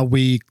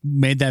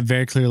made that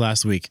very clear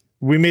last week.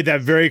 We made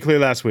that very clear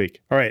last week.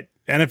 All right,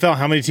 NFL,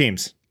 how many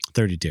teams?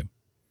 32.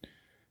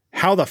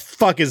 How the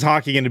fuck is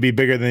hockey going to be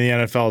bigger than the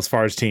NFL as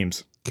far as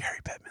teams? Gary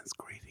Bettman's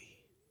greedy.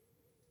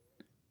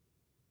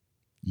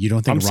 You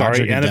don't think I'm sorry,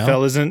 Roger Goodell?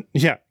 NFL isn't.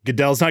 Yeah,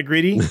 Goodell's not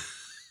greedy.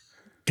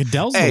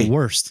 Goodell's Hey, the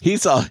worst.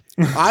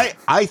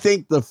 I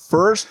think the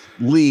first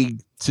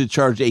league to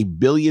charge $1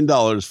 billion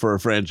for a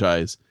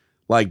franchise,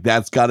 like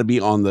that's got to be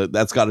on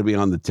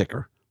the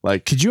ticker.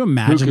 Like, Could you can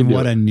imagine do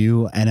what it? a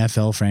new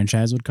NFL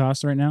franchise would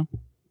cost right now?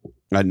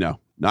 I know.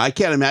 No, I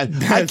can't imagine.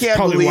 I That's can't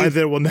probably why believe.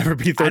 there will never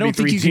be 33 I don't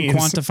think you teams.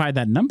 can quantify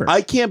that number.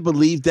 I can't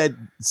believe that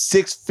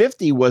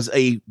 650 was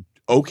a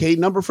okay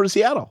number for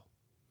Seattle.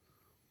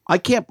 I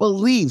can't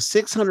believe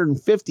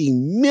 $650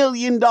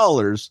 million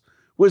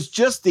was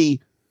just the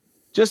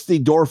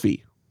door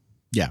fee.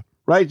 Yeah.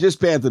 Right? Just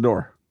pay at the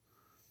door.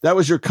 That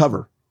was your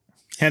cover.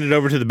 Hand it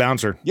over to the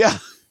bouncer. Yeah.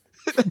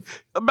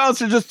 The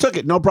bouncer just took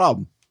it. No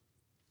problem.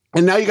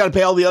 And now you got to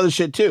pay all the other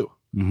shit too.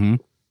 Mm-hmm.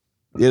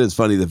 It is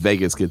funny that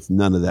Vegas gets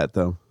none of that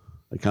though.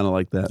 I kind of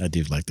like that. I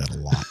do like that a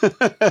lot.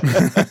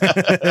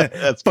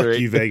 That's Fuck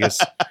great. you, Vegas.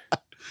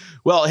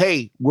 Well,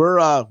 hey, we're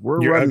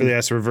Your running, ugly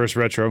ass reverse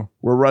retro.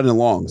 we're running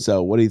along.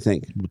 So what do you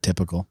think?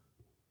 Typical.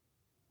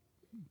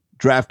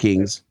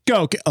 DraftKings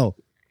Go. Oh,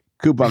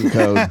 coupon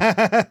code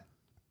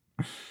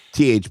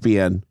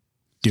THPN.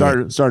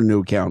 Start a new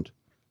account.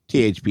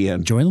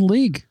 THPN. join the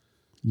league.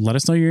 Let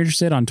us know you're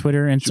interested on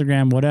Twitter,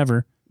 Instagram,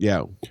 whatever.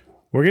 Yeah.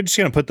 We're just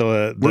gonna put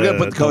the We're gonna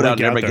put the code out link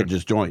and everybody there. can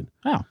just join.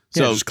 Oh, Yeah,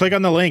 So just click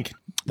on the link.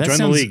 that Join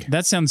sounds the league.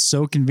 that sounds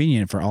so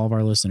convenient for all of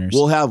our listeners.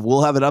 we'll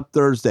have it up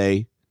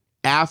Thursday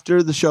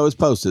after the show is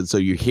posted. So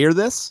you hear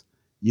this,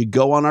 you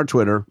go on our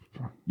Twitter,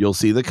 you'll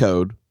see the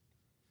code.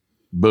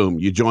 Boom,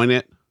 you join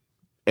it,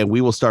 and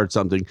we will start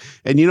something.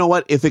 And you know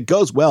what? If it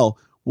goes well,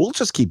 we'll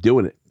just keep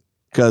doing it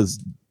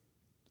because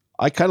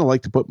I kind of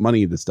like to put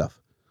money into stuff.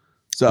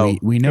 So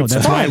we know It's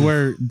that's why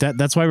fun.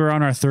 that's why we're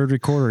on our third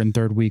recorder in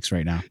 3 weeks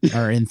right now,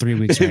 or in 3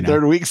 weeks right in now.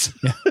 third weeks,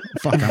 Yeah.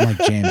 Fuck, I'm like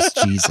James.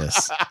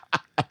 Jesus.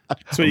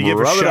 That's what you get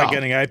for Rub it off.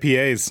 shotgunning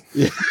IPAs.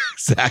 yeah,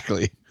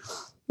 exactly.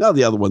 Now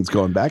the other one's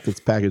going back.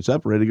 It's packaged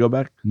up, ready to go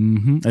back.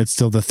 hmm It's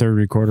still the third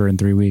recorder in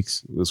 3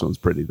 weeks. This one's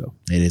pretty though.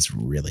 It is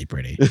really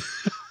pretty.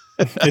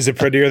 Is it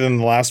prettier than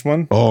the last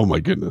one? Oh my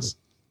goodness,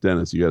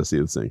 Dennis, you got to see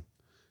this thing.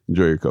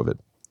 Enjoy your COVID.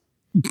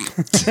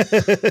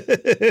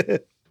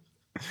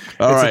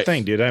 All That's right. the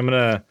thing, dude. I'm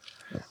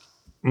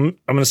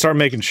gonna start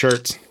making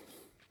shirts.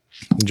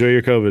 Enjoy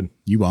your COVID.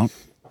 You won't.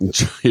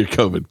 Enjoy your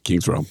COVID,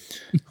 King's Realm.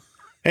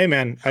 Hey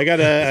man, I got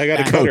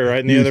a cutter right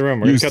in the Use- other room.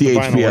 We're gonna use cut the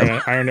vinyl. We're THPN.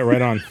 gonna iron it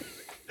right on.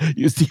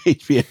 Use the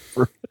HPN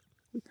for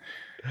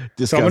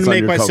So I'm going to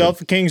make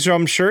myself a King's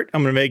Realm shirt.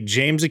 I'm going to make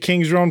James a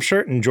King's Realm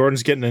shirt, and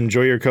Jordan's getting an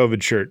Enjoy Your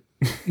COVID shirt.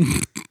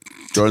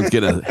 Jordan's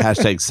getting a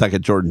hashtag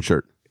Second Jordan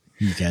shirt.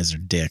 You guys are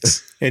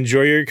dicks.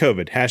 Enjoy your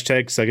COVID.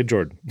 Hashtag Second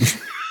Jordan.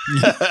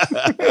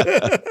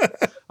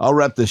 I'll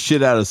rep the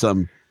shit out of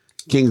some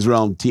King's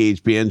Realm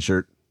THPN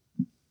shirt.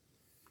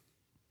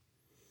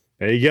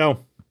 There you go.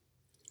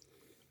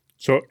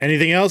 So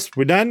anything else?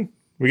 We're done?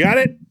 We got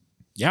it?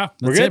 Yeah,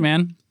 We're that's good? it,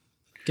 man.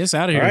 Get us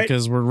out of here right.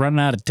 because we're running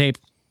out of tape.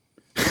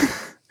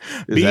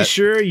 Be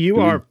sure you do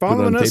we are put it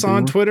following on us tape on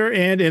anymore? Twitter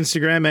and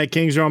Instagram at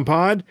King's Realm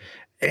Pod,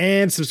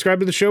 and subscribe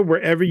to the show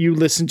wherever you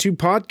listen to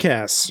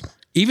podcasts,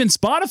 Even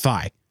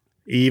Spotify.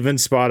 even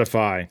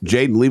Spotify.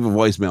 Jaden, leave a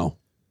voicemail.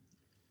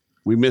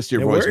 We missed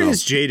your Yeah, voicemail. where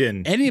is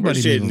Jaden? Anybody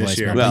Where's leave Jaden a this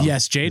year? voicemail. Well,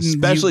 Yes, Jaden.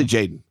 Especially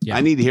Jaden. Yeah.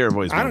 I need to hear a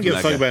voicemail. I don't give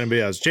a from fuck that about guy.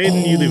 anybody else.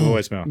 Jaden, you leave a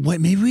voicemail.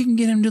 Wait, maybe we can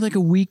get him to like a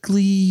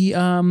weekly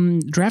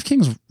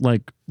DraftKings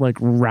like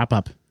wrap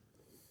up.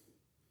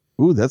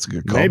 Ooh, that's a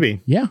good call.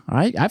 Maybe. Yeah,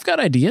 I've got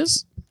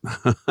ideas.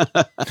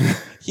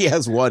 He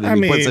has one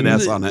and I he puts an mean-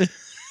 S on it.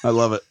 I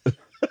love it.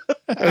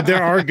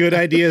 There are good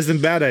ideas and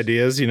bad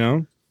ideas, you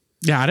know?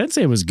 Yeah, I didn't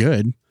say it was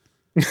good.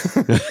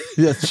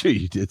 That's true.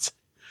 You did.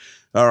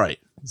 All right.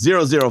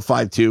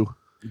 0052.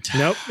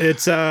 Nope.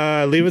 It's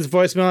leave us a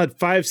voicemail at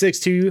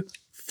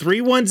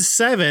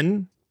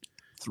 562-317-0087.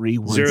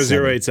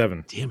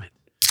 317. Damn it.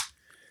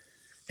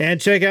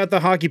 And check out the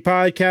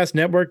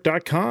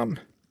hockeypodcastnetwork.com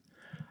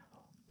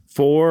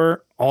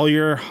for all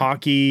your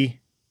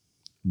hockey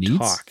Needs?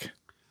 talk.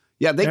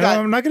 Yeah, they No, got.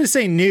 I'm not going to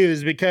say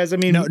news because, I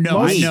mean, No, I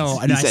most- know.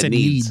 He I said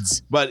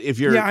needs. But if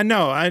you're. Yeah, I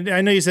know. I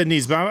know you said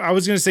news, but I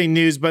was going to say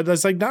news, but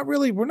that's like not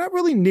really. We're not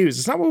really news.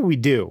 It's not what we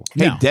do.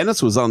 Hey, No.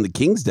 Dennis was on the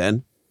King's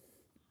Den.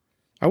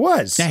 I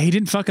was. Yeah, he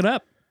didn't fuck it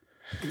up.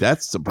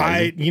 That's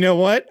surprising. You know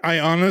what? I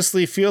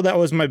honestly feel that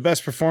was my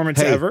best performance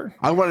Hey, ever.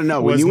 I want to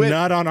know when Was you went.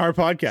 not on our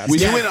podcast. When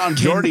you went on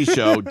Jordy's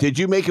show, did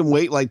you make him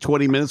wait like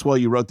 20 minutes while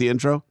you wrote the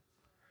intro?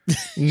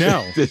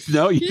 No,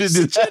 No, you didn't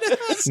do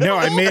that. no,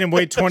 I made him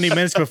wait 20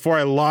 minutes before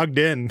I logged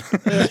in.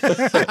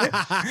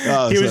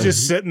 Oh, He was so-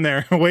 just sitting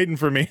there waiting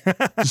for me.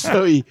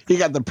 So he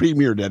got the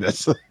premiere,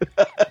 Dennis.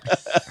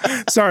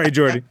 Sorry,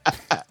 Jordy.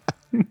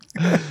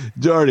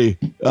 Jordy,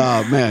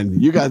 oh man,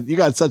 you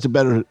got such a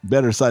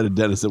better side of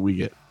Dennis than we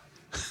get.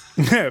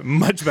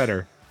 Much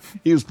better.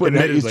 He's trying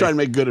Admittedly. to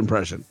make a good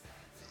impression.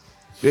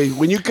 Hey,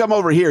 when you come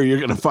over here, you're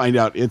going to find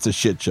out it's a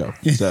shit show.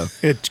 So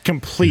It's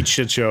complete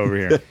shit show over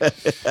here.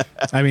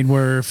 I mean,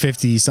 we're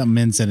 50 something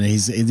minutes in, and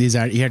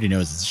he already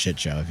knows it's a shit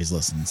show if he's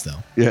listening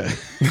still. yeah,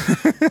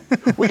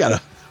 we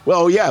gotta.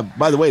 Well, yeah.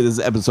 By the way, this is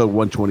episode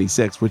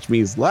 126, which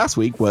means last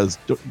week was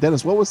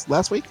Dennis. What was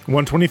last week?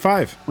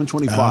 125. Oh,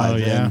 125.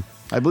 yeah. and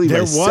I believe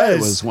There I said it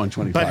was was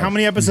 125. But how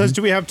many episodes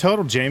do we have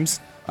total, James?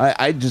 all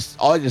I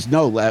just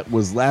know that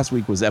was last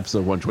week was episode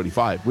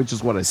 125, which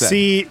is what I said.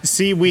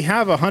 See, we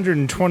have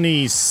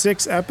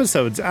 126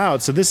 episodes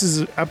out, so this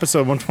is episode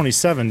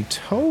 127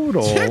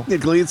 total.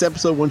 Technically, it's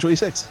episode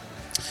 126.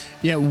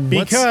 Yeah,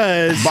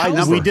 Because By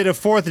number. we did a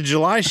 4th of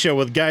July show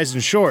with Guys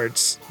in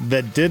Shorts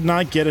that did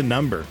not get a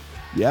number.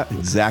 Yeah,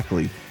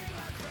 exactly.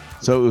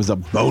 So it was a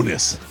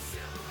bonus.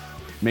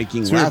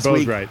 Making So we were last both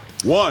week right.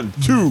 1,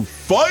 2,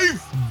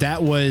 5.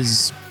 that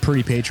was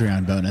pretty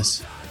Patreon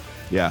bonus.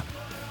 Yeah,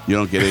 you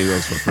don't get any of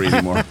those for free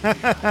anymore.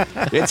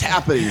 It's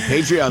happening.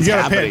 Patreon's You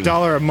gotta pay happening.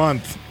 $1 a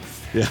month.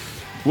 Yeah,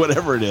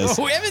 whatever it is.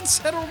 we haven't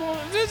settled on.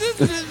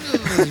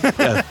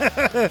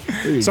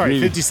 Sorry,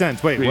 Greedy- 50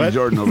 cents. Wait, greedy what?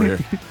 Jordan over here.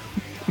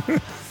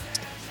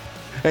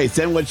 Hey,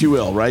 send what you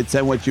will, right?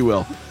 Send what you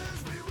will.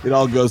 It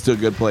all goes to a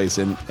good place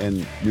and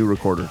new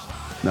recorders.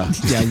 No.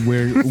 Yeah,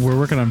 we're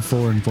working on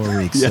 4 in 4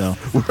 weeks. Yeah,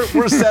 So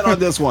we're set on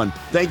this one.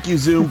 Thank you,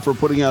 Zoom, for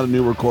putting out a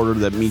new recorder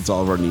that meets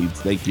all of our needs.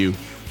 Thank you.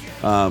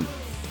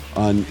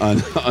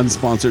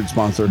 Unsponsored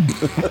sponsor.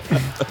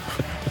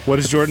 What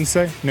does Jordan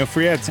say? No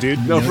free ads,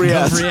 dude. No free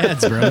ads. free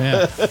ads, bro.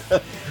 Yeah.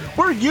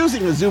 We're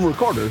using a Zoom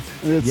recorder.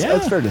 Yeah.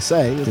 That's fair to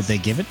say. Did they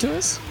give it to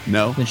us?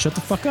 No. Then shut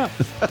the fuck up.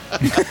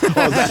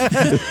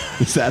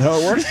 Is that how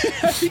it works?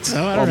 I think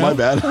so. I Oh, don't my know.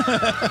 bad.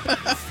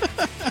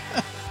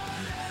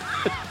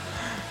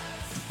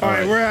 All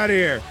right, we're out of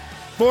here.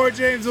 For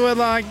James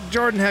Whitlock,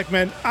 Jordan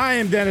Heckman, I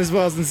am Dennis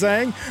Wilson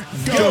saying,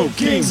 Go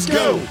Kings,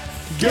 go!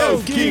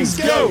 Go Kings,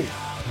 go!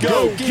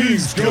 Go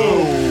Kings,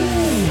 go!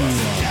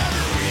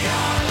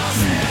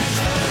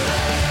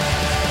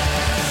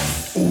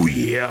 Oh,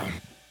 yeah.